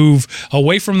I can move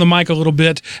away from the mic a little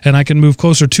bit, and I can move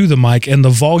closer to the mic, and the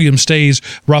volume stays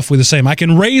roughly the same. I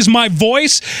can raise my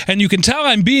voice, and you can tell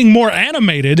I'm being more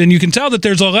animated, and you can tell that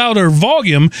there's a louder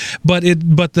volume, but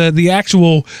the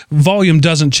actual volume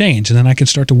doesn't change. And then I can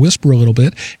start to whisper a little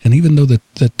bit, and even though the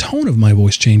tone of my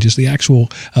voice changes, the actual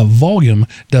volume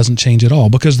doesn't change at all,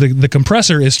 because the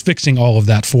compressor is fixing all of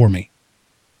that for me.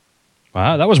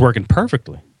 Wow, that was working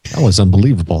perfectly. That was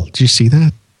unbelievable. Did you see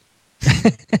that?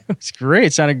 It was great.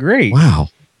 It sounded great. Wow.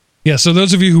 Yeah, so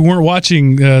those of you who weren't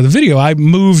watching the video, I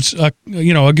moved a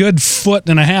good foot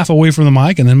and a half away from the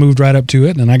mic, and then moved right up to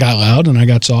it, and I got loud and I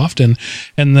got soft, and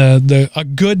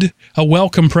a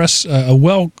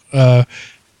well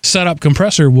set up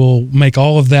compressor will make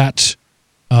all of that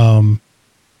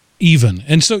even,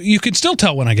 and so you can still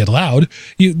tell when I get loud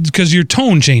because your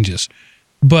tone changes.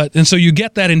 And so you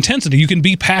get that intensity. You can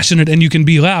be passionate and you can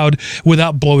be loud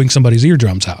without blowing somebody's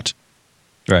eardrums out.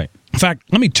 Right. In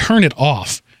fact, let me turn it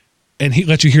off and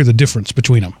let you hear the difference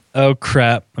between them. Oh,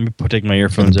 crap. Let me take my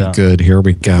earphones out. Good. Here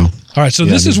we go. All right, so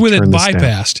this is with it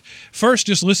bypassed. First,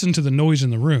 just listen to the noise in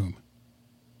the room.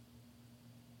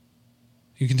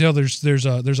 You can tell there's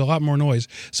a lot more noise.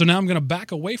 So now I'm going to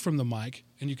back away from the mic,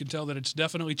 and you can tell that it's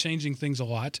definitely changing things a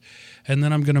lot. And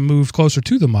then I'm going to move closer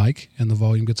to the mic, and the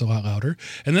volume gets a lot louder.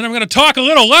 And then I'm going to talk a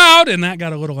little loud, and that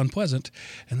got a little unpleasant.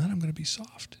 And then I'm going to be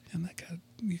soft, and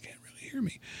you can't really hear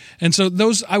me. And so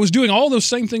I was doing all those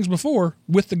same things before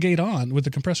with the gate on, with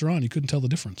the compressor on. You couldn't tell the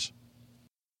difference.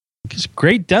 It's a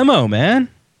great demo, man.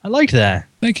 I liked that.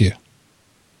 Thank you.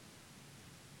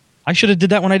 I should have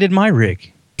did that when I did my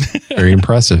rig. Very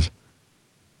impressive.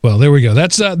 Well, there we go.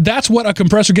 That's what a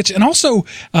compressor gets you. And also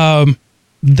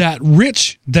that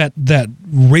rich, that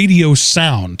radio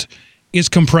sound is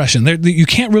compression. You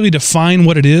can't really define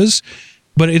what it is,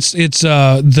 but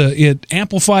it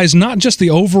amplifies not just the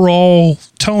overall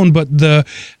tone, but the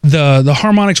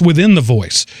harmonics within the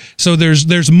voice. So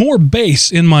there's more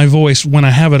bass in my voice when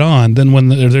I have it on than when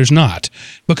there's not,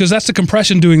 because that's the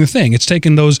compression doing the thing. It's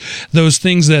taking those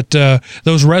things that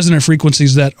those resonant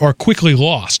frequencies that are quickly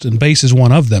lost, and bass is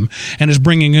one of them, and is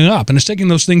bringing it up. And it's taking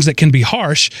those things that can be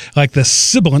harsh, like the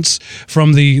sibilants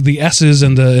from the S's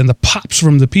and the pops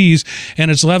from the P's, and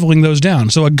it's leveling those down.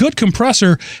 So a good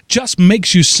compressor just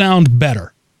makes you sound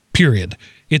better, period.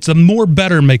 It's a more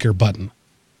better maker button.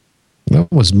 That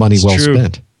was money well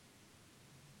spent.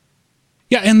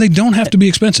 Yeah, and they don't have to be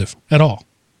expensive at all.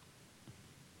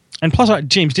 And plus,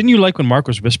 James, didn't you like when Mark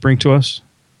was whispering to us?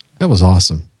 That was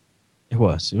awesome. It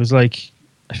was. It was like,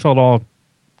 I felt all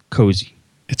cozy.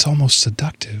 It's almost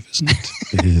seductive, isn't it?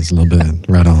 It is a little bit.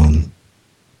 Right on.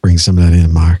 Bring some of that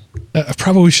in, Mark. I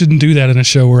probably shouldn't do that in a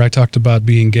show where I talked about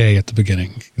being gay at the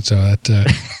beginning. So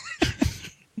that...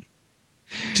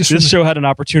 This show had an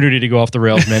opportunity to go off the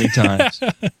rails many times.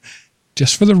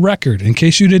 Just for the record, in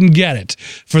case you didn't get it,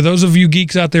 for those of you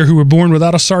geeks out there who were born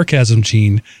without a sarcasm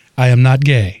gene, I am not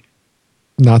gay.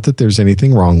 Not that there's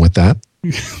anything wrong with that.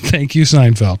 Thank you,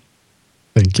 Seinfeld.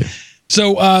 Thank you.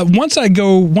 So once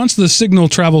the signal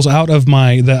travels out of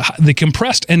the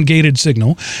compressed and gated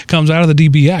signal comes out of the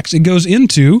DBX, it goes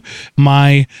into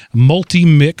my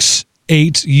multi-mix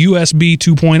 8 USB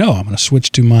 2.0. I'm going to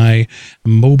switch to my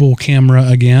mobile camera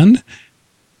again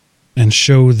and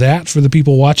show that for the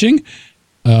people watching.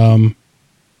 And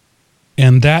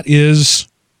that is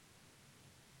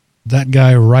that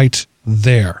guy right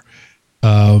there.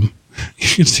 You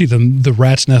can see the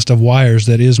rat's nest of wires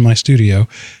that is my studio.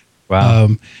 Wow.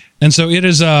 And so it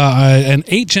is an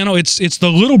 8-channel. It's the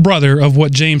little brother of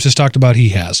what James has talked about he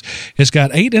has. It's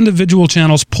got 8 individual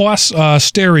channels plus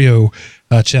stereo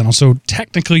channels. So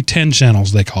technically 10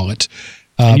 channels, they call it.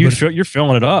 And you're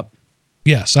filling it up.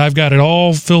 Yes, I've got it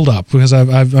all filled up because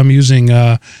I'm using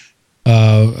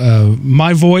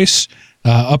my voice,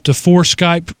 up to 4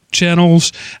 Skype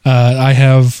channels. I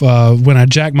have, when I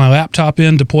jack my laptop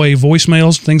in to play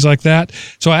voicemails, things like that.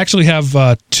 So I actually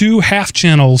have 2 half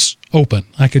channels open.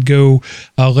 I could go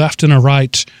left and a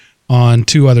right on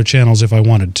 2 other channels if I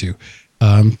wanted to.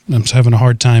 I'm having a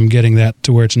hard time getting that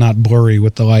to where it's not blurry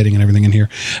with the lighting and everything in here.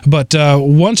 But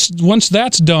once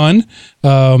that's done,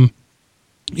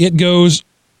 it goes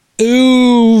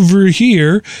over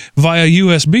here via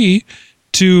USB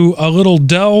to a little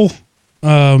Dell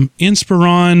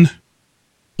Inspiron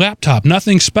laptop.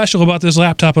 Nothing special about this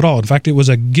laptop at all. In fact, it was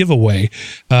a giveaway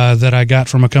that I got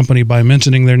from a company by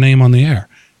mentioning their name on the air.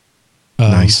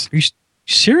 Nice. Are you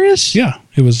serious? Yeah,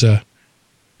 it was.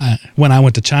 When I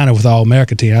went to China with All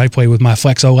America team, I played with my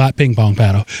Flexo Light ping pong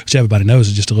paddle, which everybody knows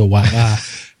is just a little white eye.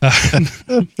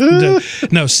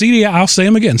 No, CDI. I'll say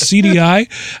them again. CDI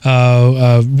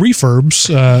Refurbs,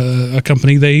 a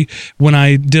company. When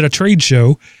I did a trade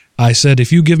show, I said,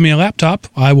 if you give me a laptop,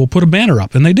 I will put a banner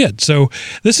up, and they did. So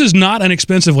this is not an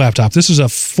expensive laptop. This is a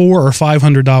 $400 or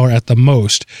 $500 at the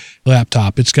most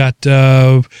laptop. It's got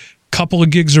a couple of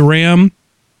gigs of RAM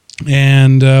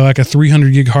and like a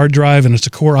 300 gig hard drive, and it's a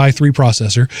Core i3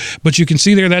 processor. But you can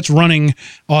see there that's running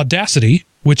Audacity,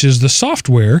 which is the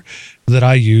software that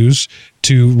I use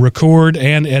to record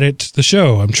and edit the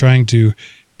show. I'm trying to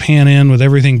pan in with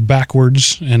everything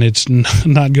backwards, and it's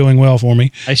not going well for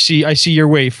me. I see your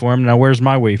waveform. Now where's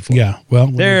my waveform? Yeah, well,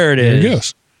 there it is. There it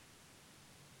goes.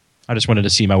 I just wanted to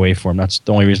see my waveform. That's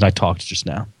the only reason I talked just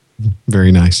now.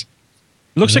 Very nice.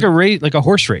 It looks like a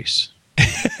horse race.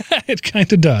 It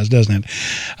kind of does, doesn't it?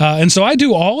 And so I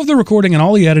do all of the recording and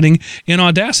all the editing in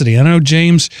Audacity. I know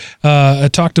James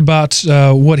talked about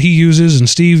what he uses, and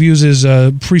Steve uses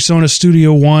PreSonus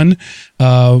Studio One,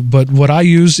 but what I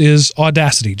use is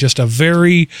Audacity, just a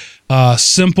very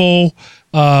simple,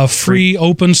 free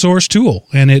open source tool,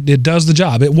 and it does the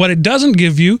job. What it doesn't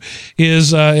give you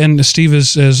is, and Steve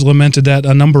has lamented that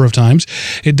a number of times,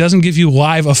 it doesn't give you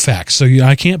live effects. So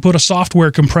I can't put a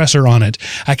software compressor on it.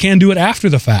 I can do it after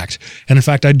the fact, and in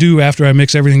fact I do after I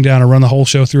mix everything down. I run the whole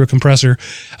show through a compressor,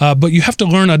 but you have to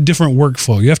learn a different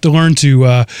workflow. You have to learn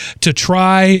to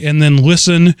try and then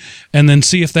listen and then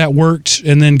see if that worked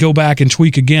and then go back and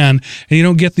tweak again, and you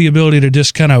don't get the ability to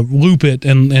just kind of loop it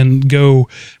and go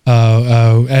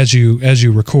as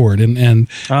you record, and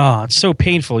it's so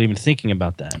painful even thinking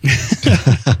about that.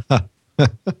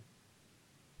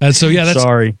 And so yeah, that's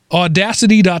sorry.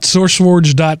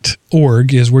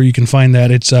 Audacity.sourceforge.org is where you can find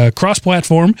that. It's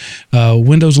cross-platform,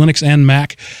 Windows, Linux, and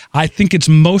Mac. I think it's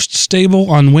most stable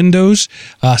on Windows,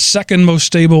 second most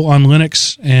stable on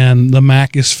Linux, and the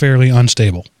Mac is fairly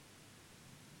unstable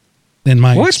in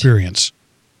my experience.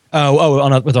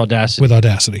 With Audacity. With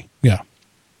Audacity, yeah.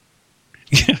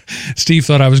 Steve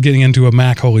thought I was getting into a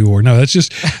Mac holy war. No, that's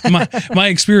just my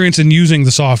experience in using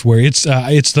the software. It's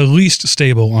the least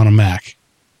stable on a Mac.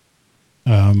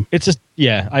 I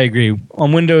agree.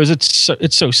 On Windows,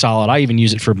 it's so solid. I even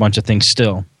use it for a bunch of things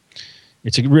still.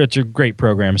 It's a great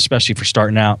program, especially for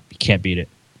starting out. You can't beat it.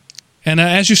 And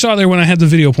as you saw there when I had the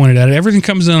video pointed at it, everything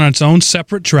comes in on its own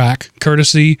separate track,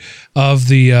 courtesy of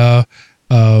the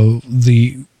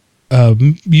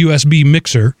USB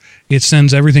mixer. It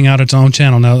sends everything out its own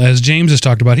channel. Now, as James has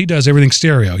talked about, he does everything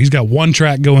stereo. He's got one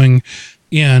track going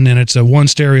in, and it's a one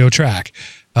stereo track.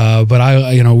 But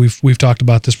we've talked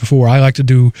about this before. I like to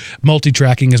do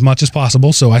multi-tracking as much as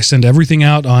possible, so I send everything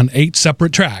out on 8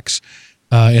 separate tracks,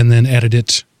 and then edit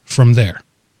it from there.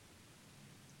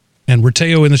 And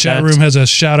Reteo in the chat room has a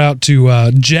shout out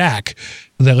to Jack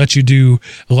that lets you do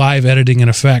live editing and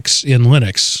effects in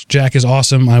Linux. Jack is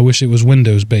awesome. I wish it was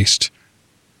Windows based.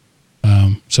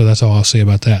 So that's all I'll say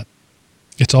about that.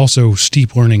 It's also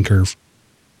steep learning curve.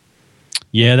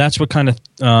 Yeah, that's what kind of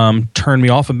turned me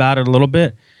off about it a little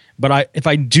bit. But if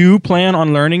I do plan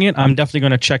on learning it, I'm definitely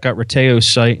going to check out Reteo's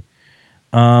site.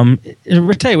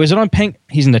 Reteo, is it on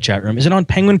he's in the chat room. Is it on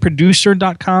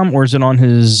penguinproducer.com or is it on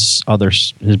his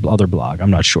other blog?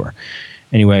 I'm not sure.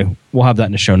 Anyway, we'll have that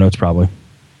in the show notes probably.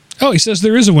 Oh, he says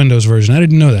there is a Windows version. I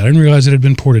didn't know that. I didn't realize it had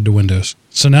been ported to Windows.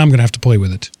 So now I'm going to have to play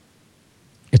with it.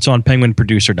 It's on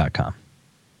penguinproducer.com.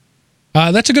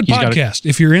 That's a good podcast.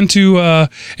 If you're into,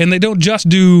 and they don't just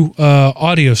do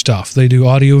audio stuff. They do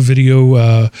audio,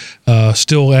 video,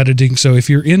 still editing. So if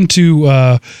you're into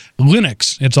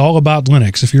Linux, it's all about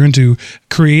Linux. If you're into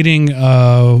creating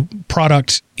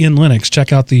product in Linux,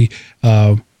 check out the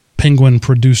Penguin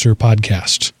Producer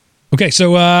podcast. Okay,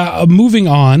 so moving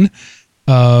on.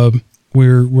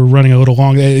 We're running a little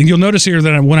long. You'll notice here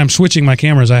that when I'm switching my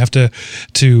cameras, I have to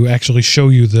actually show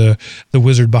you the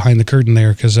wizard behind the curtain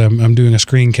there because I'm doing a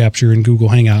screen capture in Google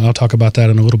Hangout. I'll talk about that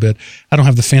in a little bit. I don't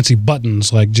have the fancy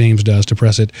buttons like James does to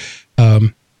press it.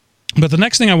 But the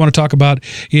next thing I want to talk about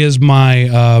is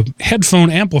my headphone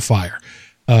amplifier.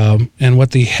 And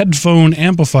what the headphone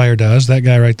amplifier does, that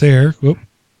guy right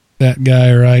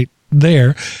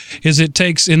there, is it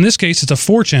takes, in this case, it's a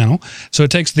 4-channel. So it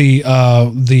takes the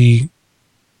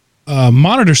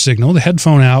monitor signal, the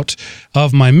headphone out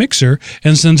of my mixer,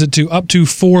 and sends it to up to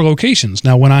 4 locations.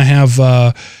 Now, when I have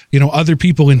other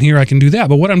people in here, I can do that.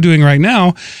 But what I'm doing right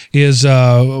now is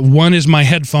one is my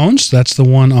headphones. That's the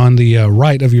one on the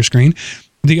right of your screen.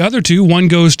 The other 2, one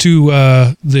goes to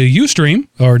the Ustream,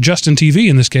 or Justin TV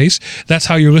in this case. That's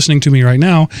how you're listening to me right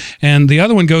now. And the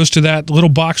other one goes to that little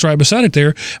box right beside it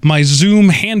there, my Zoom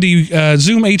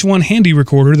H1 handy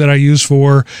recorder that I use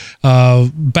for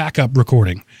backup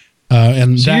recording. So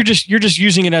you're just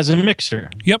using it as a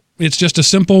mixer. Yep, it's just a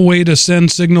simple way to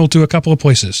send signal to a couple of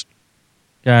places.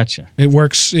 Gotcha. It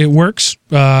works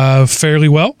fairly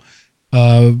well.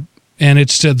 And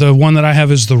it's the one that I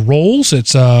have is the Rolls.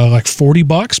 It's like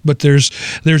 $40, but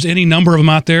there's any number of them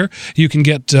out there. You can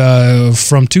get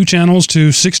from 2 channels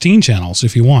to 16 channels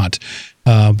if you want.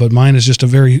 But mine is just a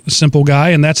very simple guy,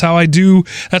 and that's how I do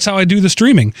the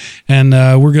streaming. And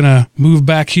we're gonna move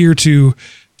back here to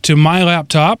my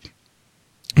laptop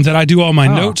that I do all my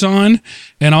notes on,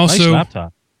 and also nice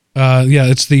laptop.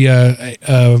 It's the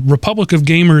Republic of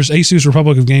Gamers, Asus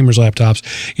Republic of Gamers laptops.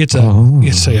 It's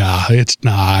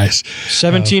nice.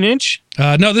 17-inch?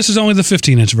 No, this is only the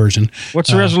 15-inch version. What's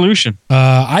the resolution?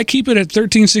 I keep it at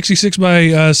 1366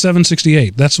 by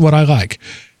 768. That's what I like.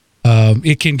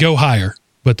 It can go higher,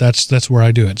 but that's where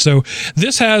I do it. So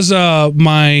this has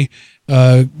my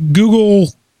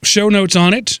Google show notes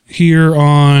on it here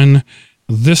on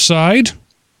this side,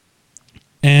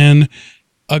 and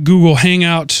a Google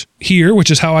Hangout here, which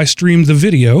is how I streamed the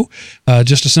video,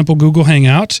 just a simple Google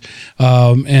Hangout.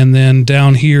 And then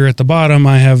down here at the bottom,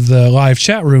 I have the live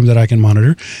chat room that I can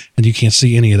monitor, and you can't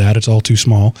see any of that. It's all too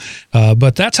small.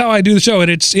 But that's how I do the show, and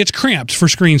it's cramped for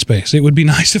screen space. It would be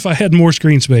nice if I had more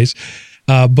screen space,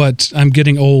 but I'm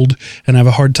getting old and I have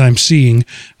a hard time seeing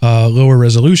lower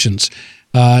resolutions.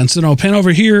 And so I'll pan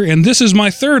over here, and this is my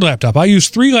 3rd laptop. I use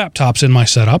 3 laptops in my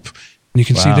setup, and you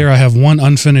can see there I have one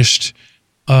unfinished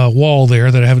wall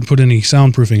there that I haven't put any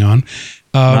soundproofing on.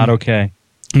 Not okay.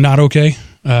 Not okay.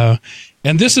 And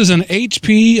this is an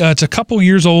HP, it's a couple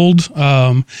years old,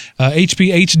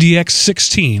 HP HDX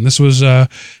 16. This was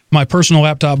my personal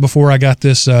laptop before I got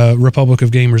this Republic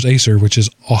of Gamers Acer, which is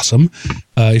awesome.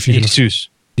 If you Asus.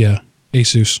 Yeah,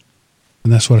 Asus.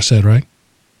 And that's what I said, right?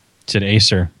 It's an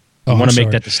Acer. I want to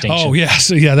make that distinction. Oh,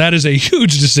 yes. Yeah, that is a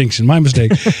huge distinction. My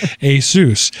mistake.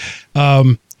 Asus.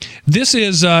 This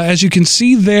is, as you can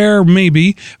see there,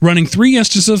 maybe running 3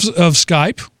 instances of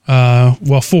Skype.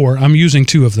 4. I'm using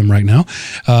 2 of them right now.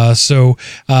 So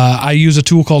I use a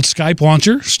tool called Skype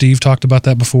Launcher. Steve talked about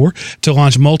that before, to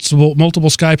launch multiple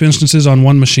Skype instances on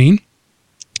one machine.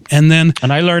 And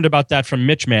I learned about that from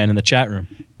Mitch Man in the chat room.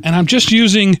 And I'm just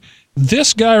using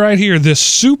this guy right here, this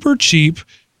super cheap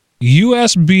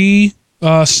USB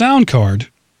sound card.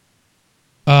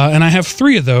 And I have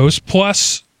 3 of those,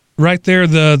 plus right there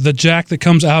the jack that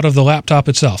comes out of the laptop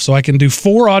itself. So I can do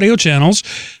 4 audio channels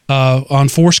on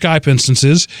 4 Skype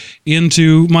instances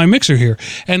into my mixer here.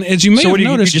 And as you may have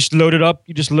noticed, you just loaded up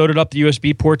the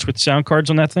USB ports with sound cards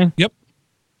on that thing? Yep.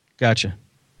 Gotcha.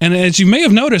 And as you may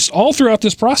have noticed, all throughout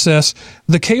this process,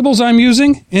 the cables I'm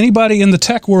using, anybody in the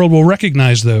tech world will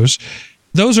recognize those.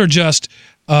 Those are just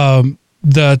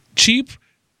the cheap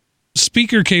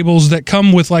speaker cables that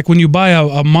come with, like, when you buy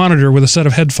a monitor with a set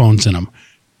of headphones in them.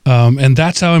 And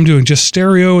that's how I'm doing, just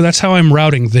stereo. That's how I'm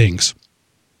routing things.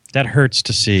 That hurts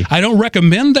to see. I don't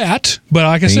recommend that, but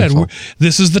like I said,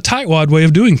 this is the Tightwad way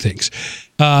of doing things.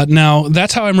 Now,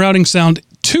 that's how I'm routing sound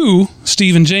to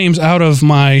Steve and James out of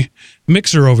my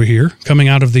mixer over here, coming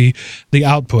out of the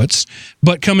outputs.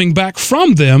 But coming back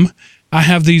from them, I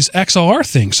have these XLR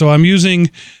things. So I'm using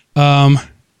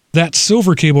that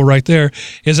silver cable right there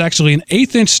is actually an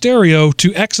 1/8-inch stereo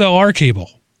to XLR cable.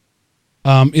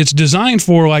 It's designed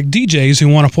for, like, DJs who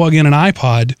want to plug in an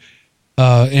iPod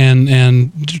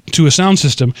and to a sound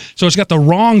system. So it's got the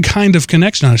wrong kind of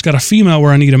connection on it. It's got a female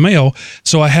where I need a male.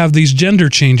 So I have these gender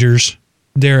changers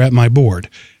there at my board.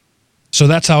 So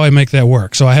that's how I make that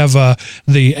work. So I have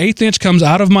the 1/8-inch comes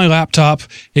out of my laptop.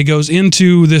 It goes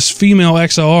into this female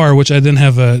XLR, which I then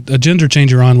have a gender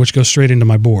changer on, which goes straight into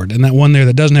my board. And that one there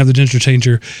that doesn't have the gender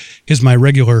changer is my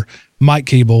regular mic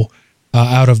cable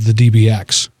out of the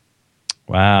DBX.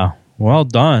 Wow. Well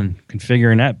done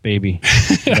configuring that baby.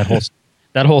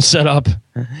 that whole setup.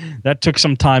 That took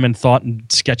some time and thought and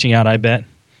sketching out, I bet.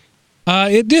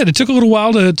 It did. It took a little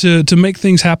while to make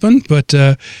things happen, but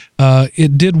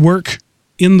it did work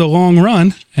in the long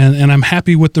run, and I'm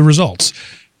happy with the results.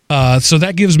 So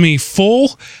that gives me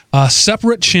full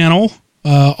separate channel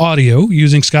audio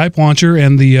using Skype Launcher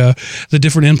and the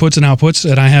different inputs and outputs.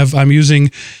 And I'm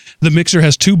using the mixer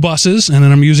has 2 buses, and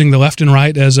then I'm using the left and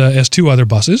right as 2 other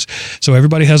buses. So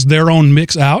everybody has their own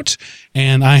mix out,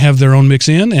 and I have their own mix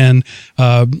in, and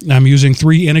I'm using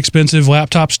 3 inexpensive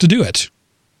laptops to do it.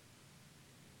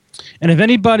 And if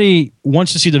anybody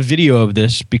wants to see the video of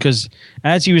this, because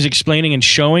as he was explaining and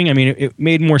showing, I mean, it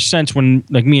made more sense when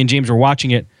like me and James were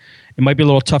watching it. It might be a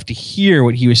little tough to hear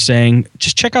what he was saying.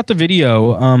 Just check out the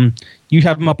video. You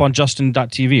have them up on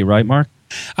justin.tv, right, Mark?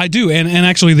 I do, and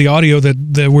actually the audio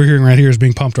that we're hearing right here is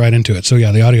being pumped right into it. So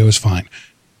yeah, the audio is fine.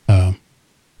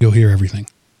 You'll hear everything.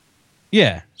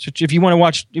 Yeah. So if you want to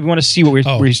watch, if you want to see what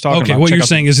he's talking about. Okay, what you're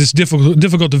saying is it's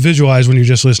difficult to visualize when you're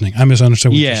just listening. I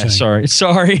misunderstood what you're saying.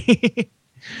 Sorry.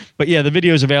 But yeah, the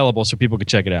video is available so people can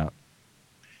check it out.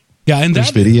 Yeah, and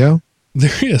there's video? There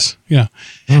is, yeah.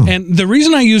 Oh. And the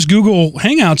reason I use Google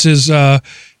Hangouts is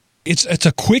it's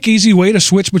a quick, easy way to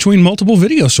switch between multiple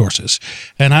video sources.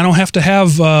 And I don't have to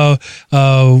have,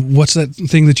 what's that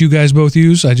thing that you guys both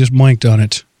use? I just blanked on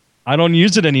it. I don't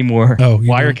use it anymore. Oh,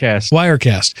 Wirecast.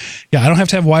 Wirecast. Yeah, I don't have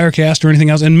to have Wirecast or anything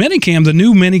else. And Minicam, the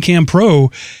new Minicam Pro,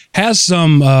 has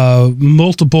some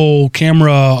multiple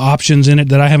camera options in it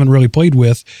that I haven't really played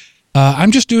with.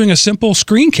 I'm just doing a simple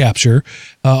screen capture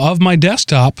of my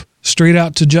desktop straight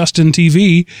out to Justin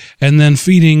TV, and then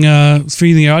feeding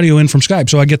the audio in from Skype.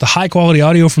 So I get the high quality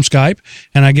audio from Skype,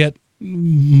 and I get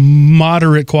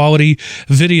moderate quality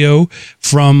video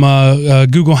from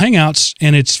Google Hangouts,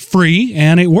 and it's free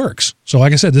and it works. So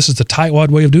like I said, this is the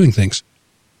Tightwad way of doing things.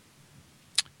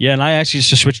 Yeah, and I actually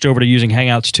just switched over to using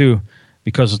Hangouts too,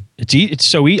 because it's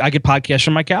so easy. I could podcast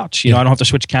from my couch. You know, I don't have to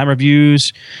switch camera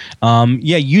views.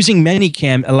 Using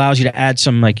Minicam allows you to add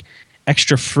some like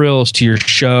extra frills to your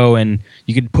show, and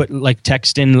you could put like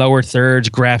text in lower thirds,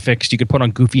 graphics. You could put on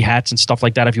goofy hats and stuff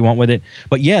like that if you want with it.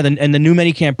 But yeah, and the new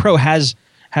Minicam Pro has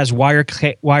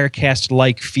Wirecast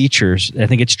like features. I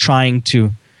think it's trying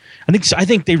to. I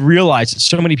think they realize that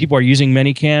so many people are using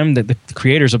Minicam, that the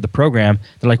creators of the program,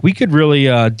 they're like, we could really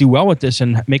do well with this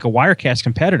and make a Wirecast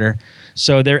competitor.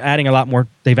 So they're adding a lot more.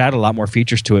 They've added a lot more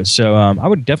features to it. So I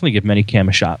would definitely give Minicam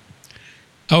a shot.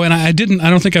 Oh, and I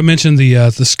don't think I mentioned the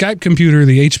Skype computer,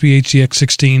 the HP HDX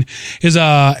 16, is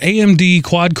a AMD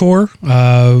quad core,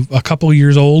 a couple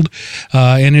years old,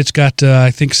 and it's got I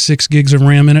think 6 gigs of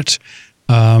RAM in it.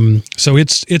 So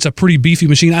it's a pretty beefy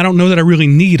machine. I don't know that I really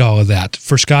need all of that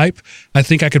for Skype. I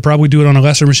think I could probably do it on a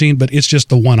lesser machine, but it's just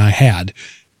the one I had.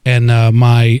 And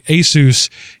my Asus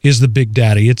is the big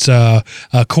daddy. It's a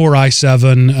Core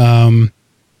i7,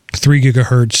 3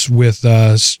 gigahertz with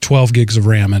 12 gigs of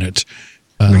RAM in it.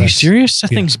 Are you serious? That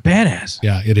thing's badass.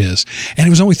 Yeah, it is. And it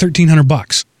was only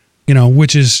 $1,300,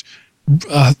 which is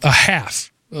a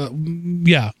half.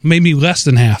 Maybe less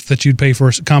than half that you'd pay for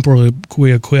a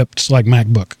comparably equipped like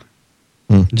MacBook.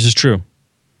 This is true.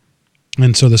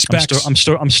 And so the specs. I'm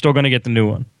still going to get the new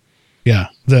one. Yeah,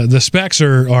 the specs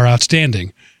are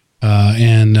outstanding,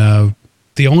 and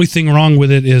the only thing wrong with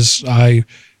it is I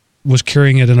was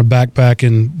carrying it in a backpack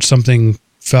and something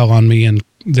fell on me, and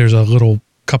there's a little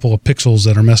couple of pixels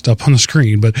that are messed up on the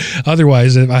screen. But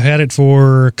otherwise, I've had it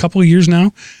for a couple of years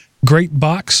now. Great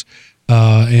box.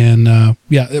 As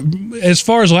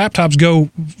far as laptops go,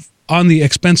 on the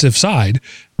expensive side,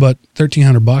 but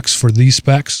 $1,300 for these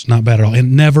specs, not bad at all. It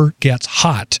never gets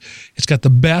hot. It's got the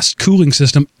best cooling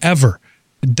system ever.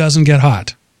 It doesn't get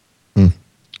hot.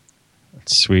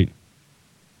 That's sweet.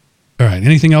 All right.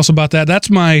 Anything else about that? That's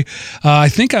my. I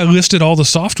think I listed all the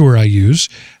software I use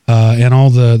and all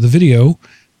the video.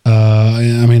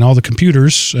 All the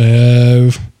computers.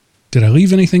 Did I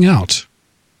leave anything out?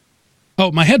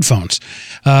 Oh, my headphones.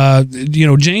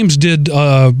 James did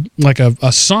like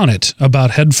a sonnet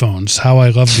about headphones, how I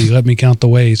love thee, let me count the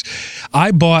ways.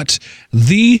 I bought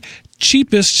the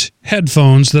cheapest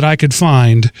headphones that I could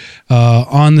find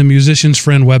on the Musician's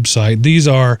Friend website. These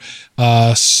are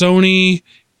Sony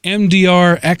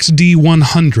MDR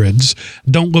XD100s.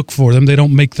 Don't look for them. They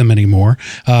don't make them anymore.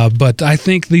 But I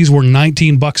think these were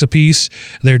 $19 a piece.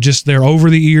 They're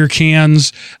over-the-ear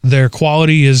cans. Their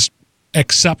quality is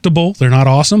acceptable. They're not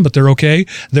awesome, but they're okay.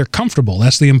 They're comfortable.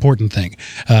 That's the important thing.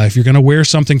 If you're going to wear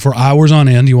something for hours on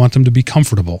end, you want them to be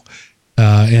comfortable.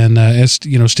 As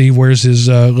you know, Steve wears his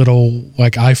little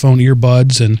like iPhone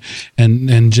earbuds,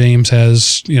 and James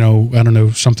has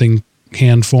something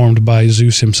hand formed by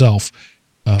Zeus himself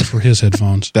for his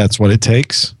headphones. That's what it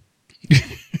takes.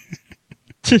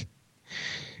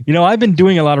 I've been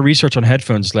doing a lot of research on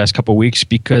headphones the last couple of weeks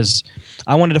because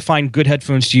I wanted to find good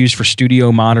headphones to use for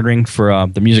studio monitoring for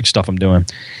the music stuff I'm doing.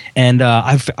 And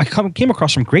I came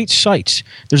across some great sites.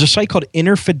 There's a site called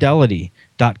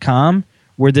innerfidelity.com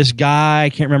where this guy, I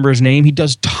can't remember his name, he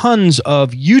does tons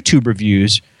of YouTube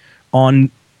reviews on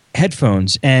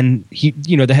headphones, and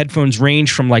the headphones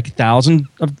range from like thousands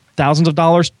of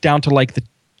dollars down to like the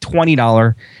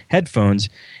 $20 headphones.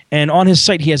 And on his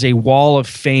site, he has a wall of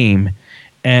fame,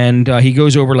 and he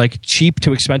goes over like cheap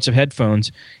to expensive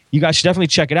headphones. You guys should definitely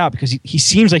check it out because he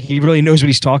seems like he really knows what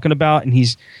he's talking about, and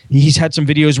he's had some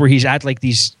videos where he's at like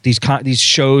these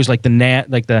shows like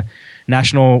the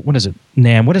national, what is it,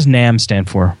 NAMM? What does NAMM stand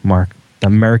for, Mark? The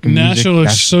American National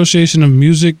Association of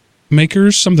Music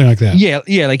Makers, something like that.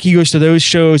 Yeah, like he goes to those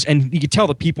shows, and you can tell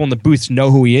the people in the booths know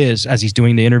who he is as he's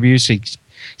doing the interviews.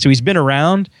 So he's been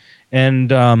around, and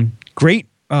great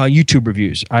YouTube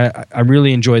reviews. I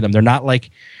really enjoy them. They're not like,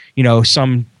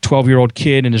 some 12-year-old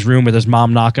kid in his room with his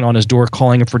mom knocking on his door,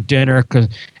 calling him for dinner, and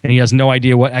he has no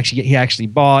idea what he actually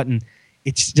bought. And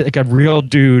it's like a real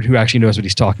dude who actually knows what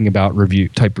he's talking about. Review.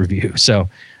 So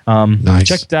nice.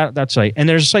 Check that site. And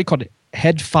there's a site called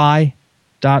headfi.com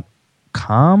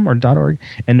or .org,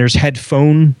 and there's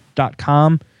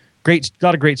headphone.com. A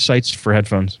lot of great sites for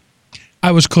headphones.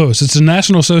 I was close. It's the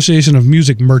National Association of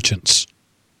Music Merchants.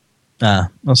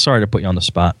 I'm sorry to put you on the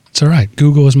spot. It's all right.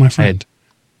 Google is my friend.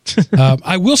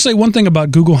 I will say one thing about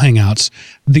Google Hangouts.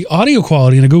 The audio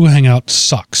quality in a Google Hangout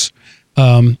sucks.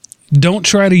 Don't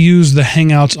try to use the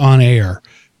Hangouts on air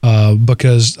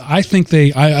because I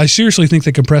seriously think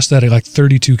they compress that at like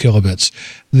 32 kilobits.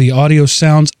 The audio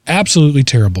sounds absolutely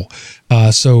terrible.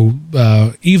 So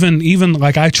even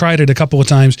like I tried it a couple of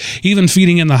times, even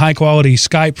feeding in the high quality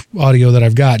Skype audio that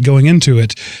I've got going into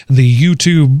it, the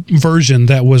YouTube version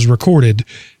that was recorded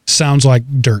sounds like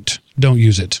dirt. Don't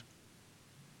use it.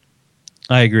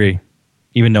 I agree,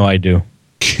 even though I do.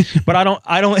 But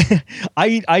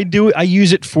I do. I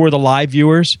use it for the live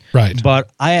viewers. Right. But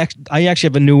I actually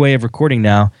have a new way of recording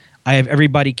now. I have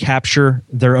everybody capture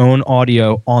their own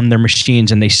audio on their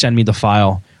machines, and they send me the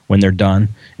file when they're done.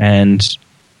 And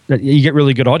you get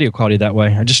really good audio quality that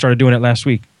way. I just started doing it last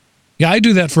week. Yeah, I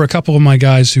do that for a couple of my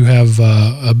guys who have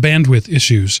bandwidth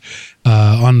issues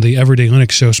on the Everyday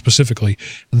Linux show specifically.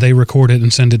 They record it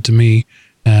and send it to me.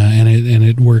 And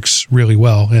it works really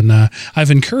well. And I've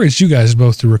encouraged you guys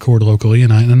both to record locally,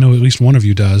 and I know at least one of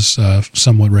you does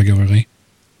somewhat regularly.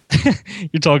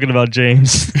 You're talking about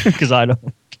James, because I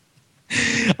don't.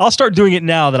 I'll start doing it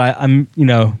now that I'm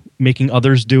making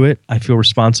others do it. I feel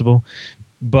responsible.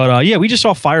 But we just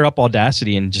all fire up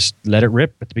Audacity and just let it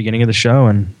rip at the beginning of the show,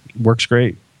 and it works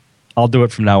great. I'll do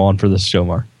it from now on for this show,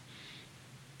 Mark.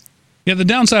 Yeah, the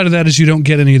downside of that is you don't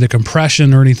get any of the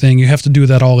compression or anything. You have to do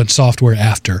that all in software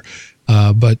after.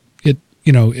 But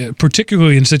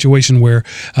particularly in a situation where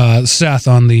Seth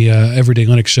on the Everyday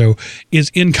Linux show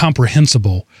is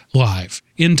incomprehensible live.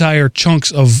 Entire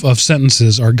chunks of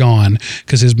sentences are gone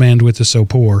because his bandwidth is so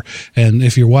poor. And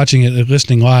if you're watching it,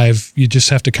 listening live, you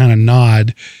just have to kind of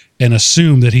nod and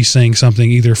assume that he's saying something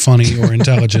either funny or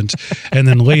intelligent. And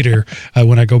then later,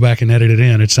 when I go back and edit it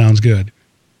in, it sounds good.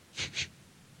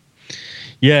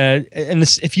 Yeah, and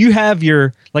if you have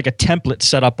your like a template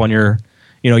set up on your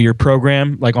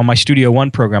program, like on my Studio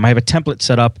One program, I have a template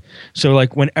set up. So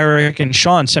like when Eric and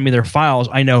Sean send me their files,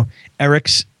 I know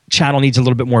Eric's channel needs a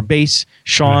little bit more bass,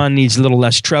 Sean needs a little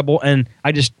less treble, and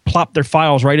I just plop their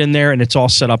files right in there, and it's all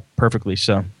set up perfectly.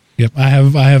 So. Yep, I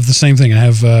have the same thing. I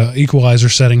have equalizer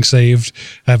setting saved.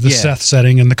 I have the Seth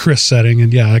setting and the Chris setting,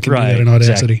 and I can do that in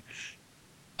Audacity. Exactly.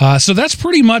 So that's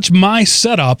pretty much my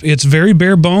setup. It's very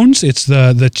bare bones. It's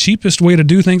the cheapest way to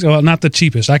do things. Well, not the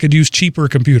cheapest. I could use cheaper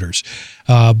computers.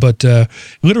 But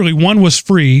literally one was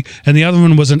free and the other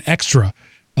one was an extra.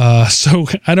 So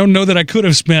I don't know that I could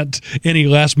have spent any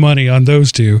less money on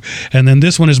those two. And then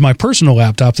this one is my personal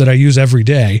laptop that I use every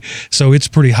day. So it's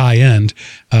pretty high end.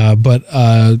 But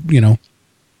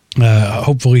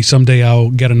hopefully someday I'll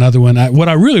get another one. What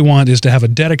I really want is to have a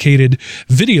dedicated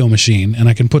video machine, and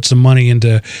I can put some money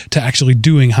into actually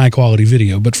doing high quality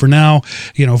video. But for now,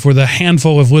 for the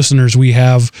handful of listeners we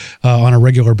have on a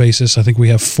regular basis, I think we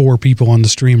have 4 people on the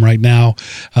stream right now.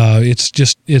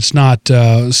 It's not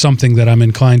something that I'm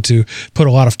inclined to put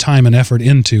a lot of time and effort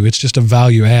into. It's just a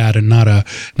value add and not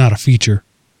a feature.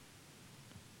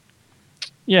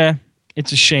 Yeah.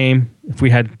 It's a shame if we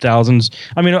had thousands.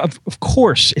 I mean, of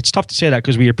course, it's tough to say that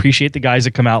because we appreciate the guys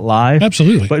that come out live.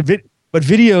 Absolutely. But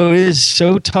video is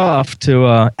so tough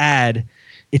to add.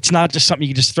 It's not just something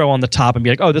you can just throw on the top and be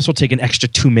like, oh, this will take an extra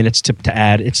 2 minutes to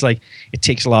add. It's like it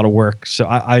takes a lot of work. So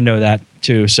I know that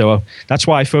too. So that's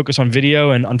why I focus on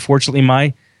video. And unfortunately,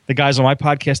 the guys on my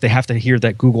podcast, they have to hear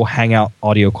that Google Hangout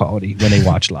audio quality when they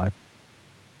watch live.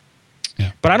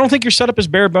 Yeah. But I don't think your setup is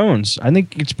bare bones. I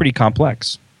think it's pretty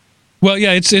complex. Well,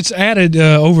 yeah, it's added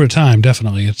over time,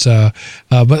 definitely. It's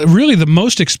but really the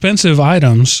most expensive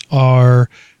items are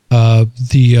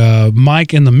the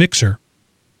mic and the mixer.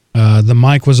 The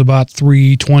mic was about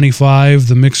 $325.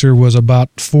 The mixer was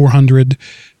about $400.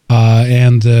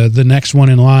 And the next one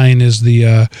in line is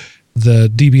the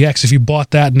DBX. If you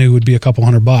bought that new, it would be a couple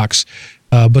 $100.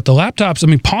 But the laptops, I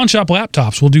mean, pawn shop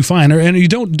laptops will do fine. And you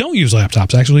don't use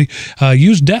laptops, actually.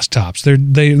 Use desktops.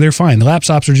 They're fine. The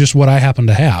laptops are just what I happen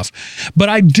to have. But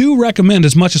I do recommend,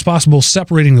 as much as possible,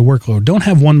 separating the workload. Don't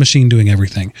have one machine doing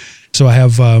everything. So I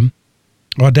have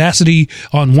Audacity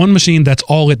on one machine, that's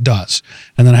all it does.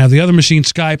 And then I have the other machine,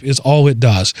 Skype is all it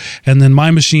does. And then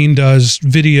my machine does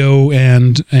video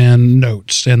and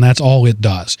notes, and that's all it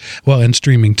does. Well, and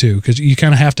streaming too, because you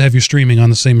kind of have to have your streaming on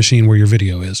the same machine where your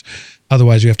video is.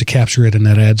 Otherwise, you have to capture it, and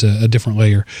that adds a different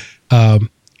layer. And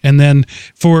then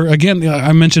again,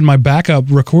 I mentioned my backup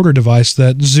recorder device,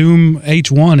 that Zoom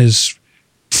H1 is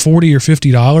 $40 or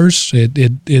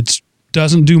 $50. It's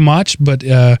doesn't do much, but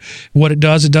what it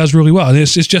does really well.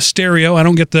 It's just stereo. I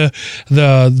don't get the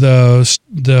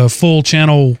full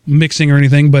channel mixing or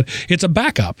anything, but it's a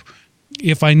backup.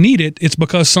 If I need it, it's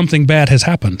because something bad has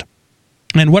happened.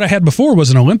 And what I had before was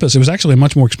an Olympus. It was actually a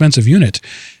much more expensive unit,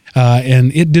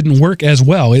 and it didn't work as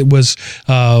well. It was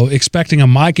expecting a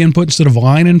mic input instead of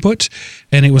line input,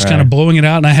 and it was kind of blowing it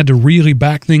out, and I had to really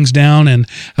back things down. And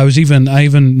I even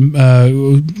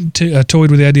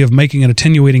toyed with the idea of making an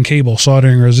attenuating cable,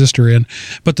 soldering a resistor in.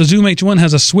 But the Zoom H1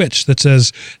 has a switch that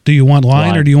says, do you want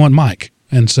line or do you want mic?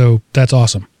 And so that's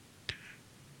awesome.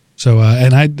 So,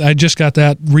 and I just got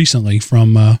that recently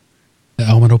from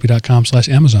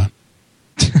elementop.com/Amazon.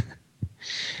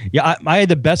 Yeah, I had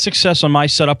the best success on my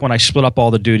setup when I split up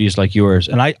all the duties like yours.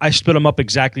 And I split them up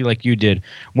exactly like you did.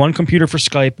 One computer for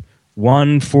Skype,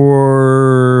 one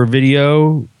for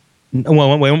video,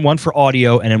 one for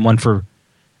audio, and then one for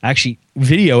actually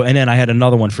video. And then I had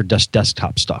another one for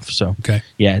desktop stuff. So,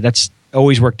 yeah, that's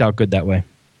always worked out good that way.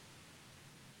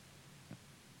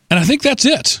 And I think that's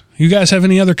it. You guys have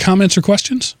any other comments or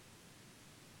questions?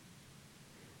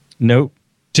 Nope.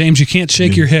 James, you can't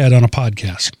shake your head on a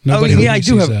podcast. Nobody I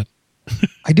do have that.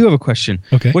 I do have a question.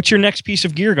 Okay. What's your next piece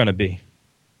of gear going to be?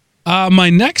 My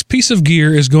next piece of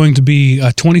gear is going to be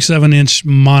a 27-inch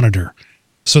monitor,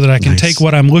 so that I can take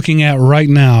what I'm looking at right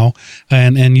now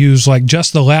and use like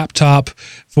just the laptop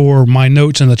for my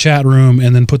notes in the chat room,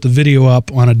 and then put the video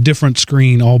up on a different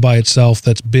screen all by itself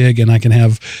that's big and I can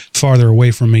have farther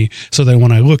away from me, so that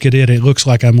when I look at it, it looks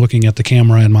like I'm looking at the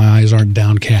camera and my eyes aren't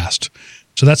downcast.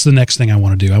 So that's the next thing I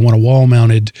want to do. I want a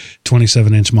wall-mounted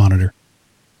 27-inch monitor.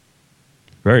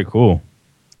 Very cool.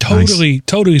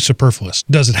 Totally superfluous.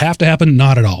 Does it have to happen?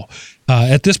 Not at all.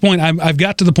 At this point, I've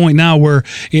got to the point now where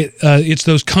it's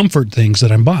those comfort things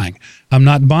that I'm buying. I'm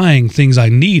not buying things I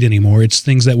need anymore. It's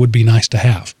things that would be nice to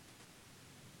have.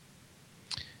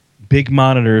 Big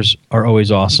monitors are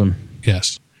always awesome.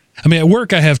 Yes. I mean, at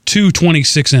work, I have two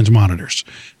 26-inch monitors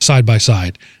side by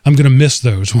side. I'm going to miss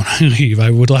those when I leave.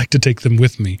 I would like to take them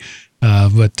with me.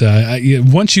 But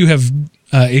once you have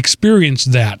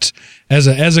experienced that, as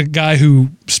a guy who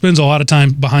spends a lot of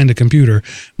time behind a computer,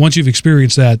 once you've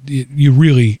experienced that, you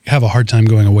really have a hard time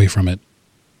going away from it.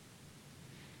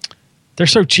 They're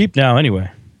so cheap now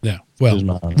anyway. Yeah, well,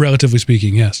 relatively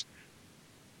speaking, yes.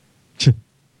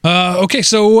 Okay,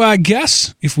 so I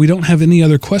guess if we don't have any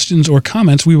other questions or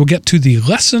comments, we will get to the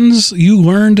lessons you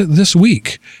learned this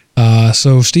week.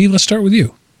 So, Steve, let's start with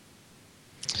you.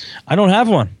 I don't have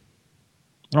one.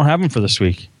 I don't have them for this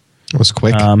week. That was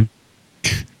quick.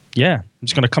 Yeah, I'm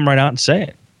just going to come right out and say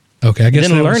it. Okay, I guess I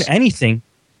didn't learn anything.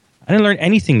 I didn't learn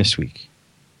anything this week.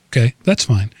 Okay, that's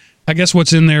fine. I guess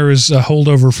what's in there is a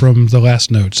holdover from the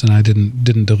last notes, and I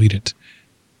didn't delete it.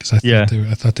 Because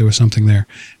I thought there was something there.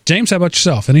 James, how about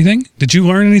yourself? Anything? Did you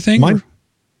learn anything?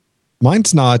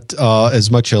 Mine's not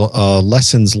as much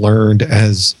lessons learned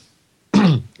as,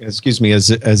 excuse me,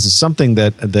 as something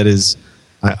that is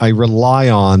I rely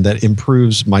on that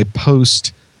improves my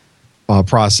post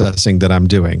processing that I'm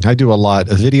doing. I do a lot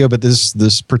of video, but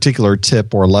this particular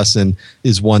tip or lesson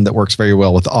is one that works very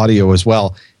well with audio as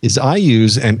well. Is I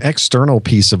use an external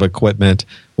piece of equipment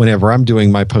whenever I'm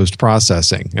doing my post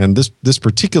processing, and this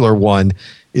particular one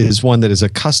is one that is a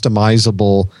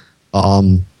customizable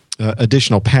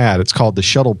additional pad. It's called the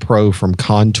Shuttle Pro from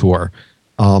Contour.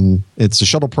 It's the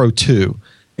Shuttle Pro 2,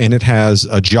 and it has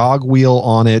a jog wheel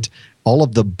on it. All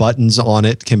of the buttons on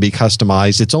it can be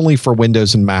customized. It's only for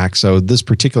Windows and Mac, so this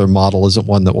particular model isn't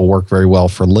one that will work very well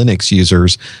for Linux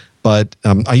users. But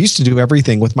I used to do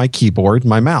everything with my keyboard,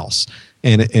 my mouse.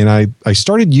 And I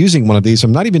started using one of these.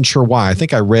 I'm not even sure why. I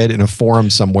think I read in a forum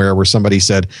somewhere where somebody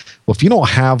said, well, if you don't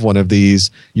have one of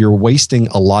these, you're wasting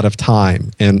a lot of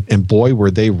time. And boy, were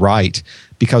they right.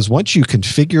 because once you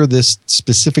configure this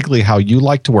specifically how you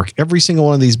like to work, every single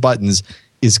one of these buttons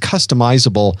is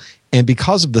customizable. And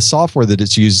because of the software that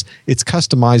it's used, it's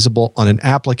customizable on an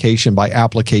application by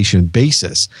application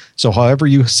basis. So however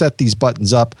you set these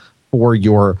buttons up for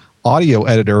your audio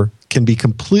editor can be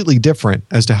completely different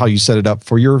as to how you set it up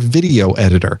for your video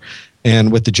editor.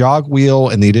 And with the jog wheel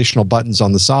and the additional buttons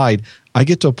on the side, I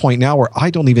get to a point now where I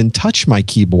don't even touch my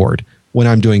keyboard when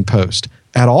I'm doing post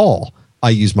at all. I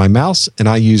use my mouse and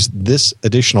I use this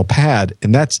additional pad,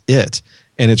 and that's it.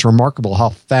 And it's remarkable how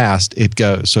fast it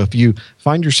goes. So if you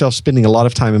find yourself spending a lot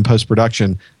of time in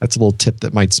post-production, that's a little tip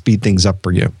that might speed things up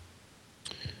for you.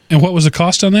 And what was the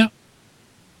cost on that?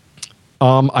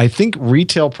 I think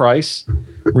retail price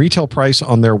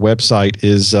on their website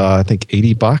is I think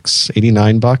 $80,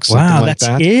 $89, something like that.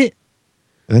 Wow, that's it?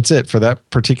 And that's it for that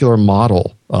particular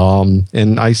model.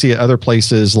 And I see other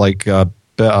places like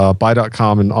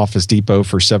buy.com and Office Depot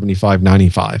for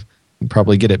 $75.95. You can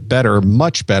probably get it better,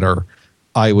 much better,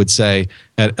 I would say,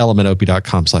 at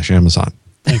elementop.com/Amazon.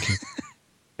 Thank you.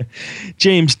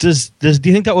 James, do you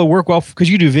think that would work well? Because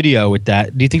you do video with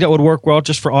that. Do you think that would work well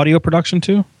just for audio production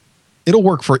too? It'll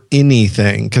work for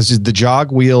anything because the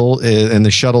jog wheel and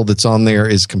the shuttle that's on there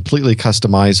is completely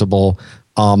customizable.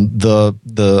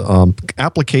 The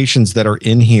applications that are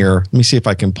in here, let me see if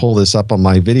I can pull this up on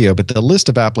my video, but the list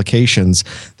of applications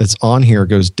that's on here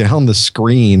goes down the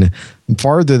screen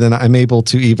farther than I'm able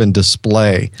to even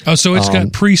display. Oh, so it's got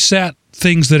preset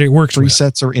things that it works with.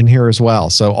 Presets are in here as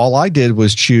well. So all I did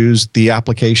was choose the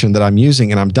application that I'm using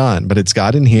and I'm done. But it's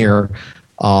got in here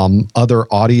other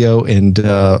audio and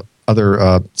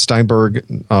other Steinberg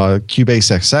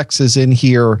Cubase XX is in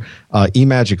here.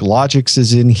 eMagic Logix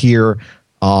is in here.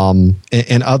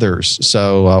 And others.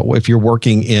 So if you're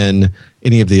working in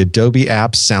any of the Adobe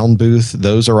apps, Sound Booth,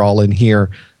 those are all in here.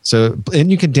 So,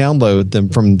 and you can download them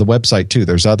from the website too.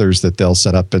 There's others that they'll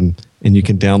set up and you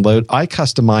can download. I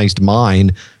customized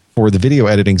mine for the video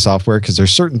editing software because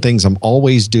there's certain things I'm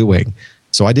always doing.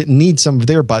 So I didn't need some of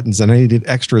their buttons and I needed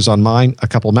extras on mine, a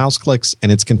couple mouse clicks,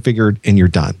 and it's configured and you're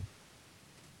done.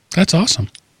 That's awesome.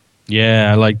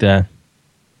 Yeah, I like that.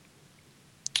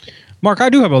 Mark, I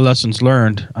do have a lessons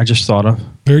learned I just thought of.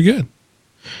 Very good.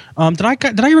 Did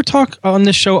I ever talk on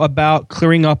this show about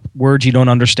clearing up words you don't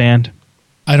understand?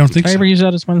 I don't think so. Did I ever use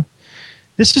that as one?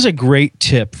 This is a great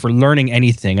tip for learning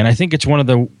anything, and I think it's one of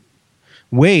the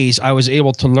ways I was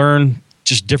able to learn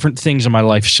just different things in my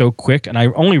life so quick, and I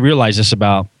only realized this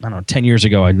about, 10 years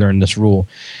ago I learned this rule.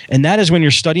 And that is when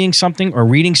you're studying something or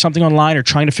reading something online or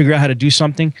trying to figure out how to do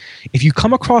something, if you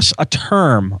come across a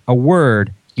term, a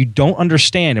word you don't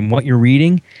understand in what you're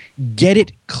reading, get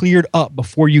it cleared up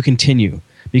before you continue,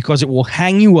 because it will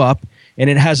hang you up, and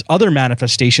it has other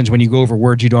manifestations when you go over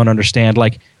words you don't understand.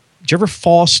 Like, do you ever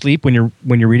fall asleep when you're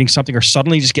reading something, or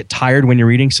suddenly just get tired when you're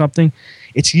reading something?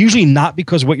 It's usually not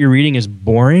because what you're reading is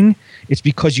boring. It's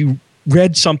because you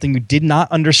read something you did not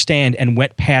understand and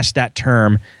went past that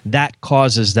term. That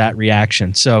causes that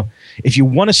reaction. So if you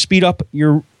want to speed up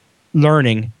your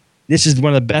learning, this is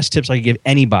one of the best tips I can give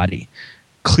anybody.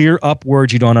 Clear up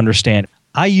words you don't understand.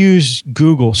 I use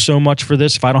Google so much for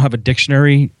this. If I don't have a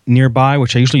dictionary nearby,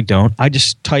 which I usually don't, I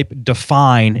just type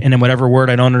define and then whatever word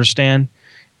I don't understand,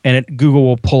 and Google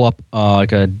will pull up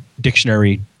like a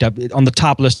dictionary. On the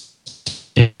top list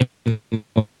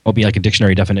will be like a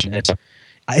dictionary definition.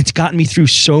 It's gotten me through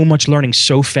so much learning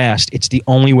so fast. It's the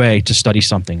only way to study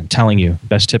something. I'm telling you,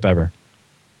 best tip ever.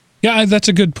 Yeah, that's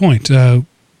a good point.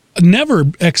 Never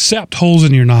accept holes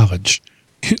in your knowledge.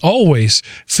 Always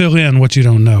fill in what you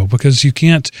don't know, because you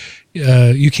can't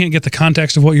get the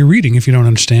context of what you're reading if you don't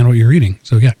understand what you're reading.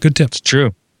 So yeah, good tips. It's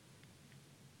true.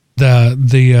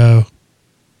 The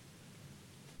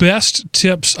best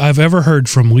tips I've ever heard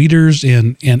from leaders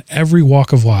in every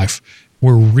walk of life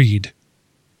were read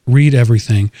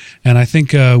everything. And I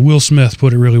think Will Smith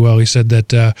put it really well. He said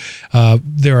that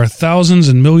there are thousands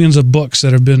and millions of books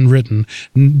that have been written.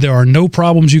 There are no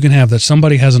problems you can have that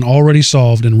somebody hasn't already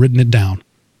solved and written it down.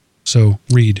 So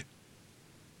read.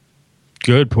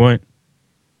 Good point.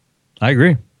 I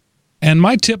agree. And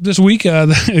my tip this week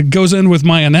goes in with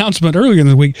my announcement earlier in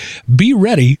the week. Be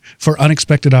ready for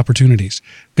unexpected opportunities,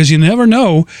 because you never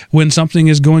know when something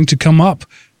is going to come up.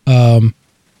 And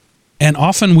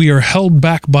often we are held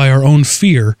back by our own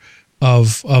fear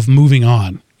of moving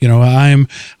on. You know, I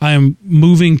am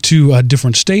moving to a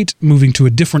different state, moving to a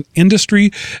different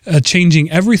industry, changing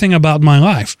everything about my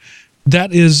life.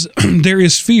 That is, there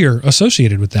is fear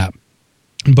associated with that.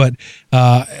 But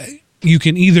you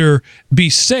can either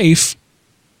be safe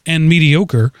and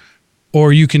mediocre,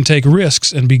 or you can take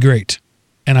risks and be great.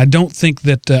 And I don't think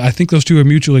that, I think those two are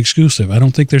mutually exclusive. I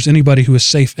don't think there's anybody who is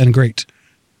safe and great.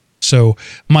 So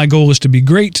my goal is to be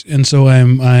great, and so I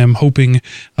am hoping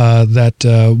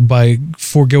that by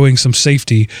foregoing some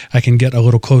safety, I can get a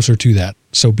little closer to that.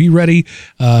 So be ready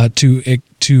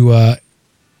to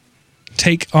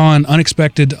take on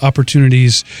unexpected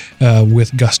opportunities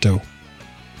with gusto.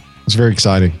 It's very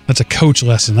exciting. That's a coach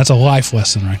lesson. That's a life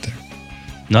lesson right there.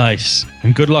 Nice.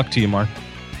 And good luck to you, Mark.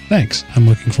 Thanks. I'm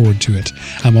looking forward to it.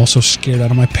 I'm also scared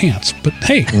out of my pants. But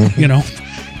hey, you know,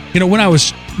 when I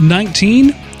was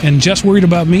 19 and just worried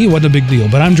about me, it wasn't a big deal.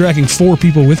 But I'm dragging 4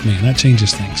 people with me, and that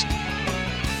changes things.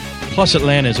 Plus,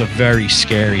 Atlanta is a very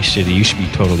scary city. You should be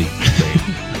totally afraid.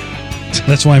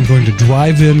 That's why I'm going to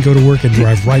drive in, go to work, and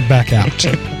drive right back out.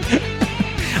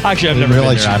 Actually, I've never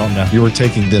been there. I don't know. You were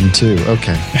taking them too.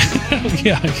 Okay.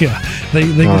 yeah. They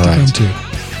get to come too.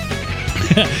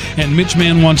 And Mitch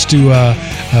Mann wants to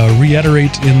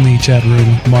reiterate in the chat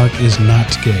room, Mark is not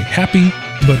gay. Happy,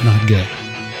 but not gay.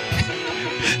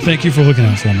 Thank you for looking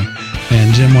out for me.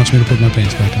 And Jim wants me to put my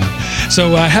pants back on.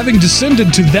 So having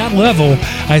descended to that level,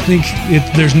 I think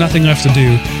there's nothing left to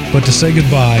do but to say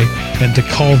goodbye and to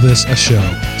call this a show.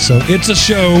 So it's a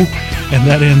show, and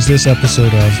that ends this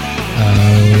episode of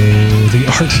The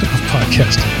Art of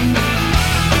Podcasting.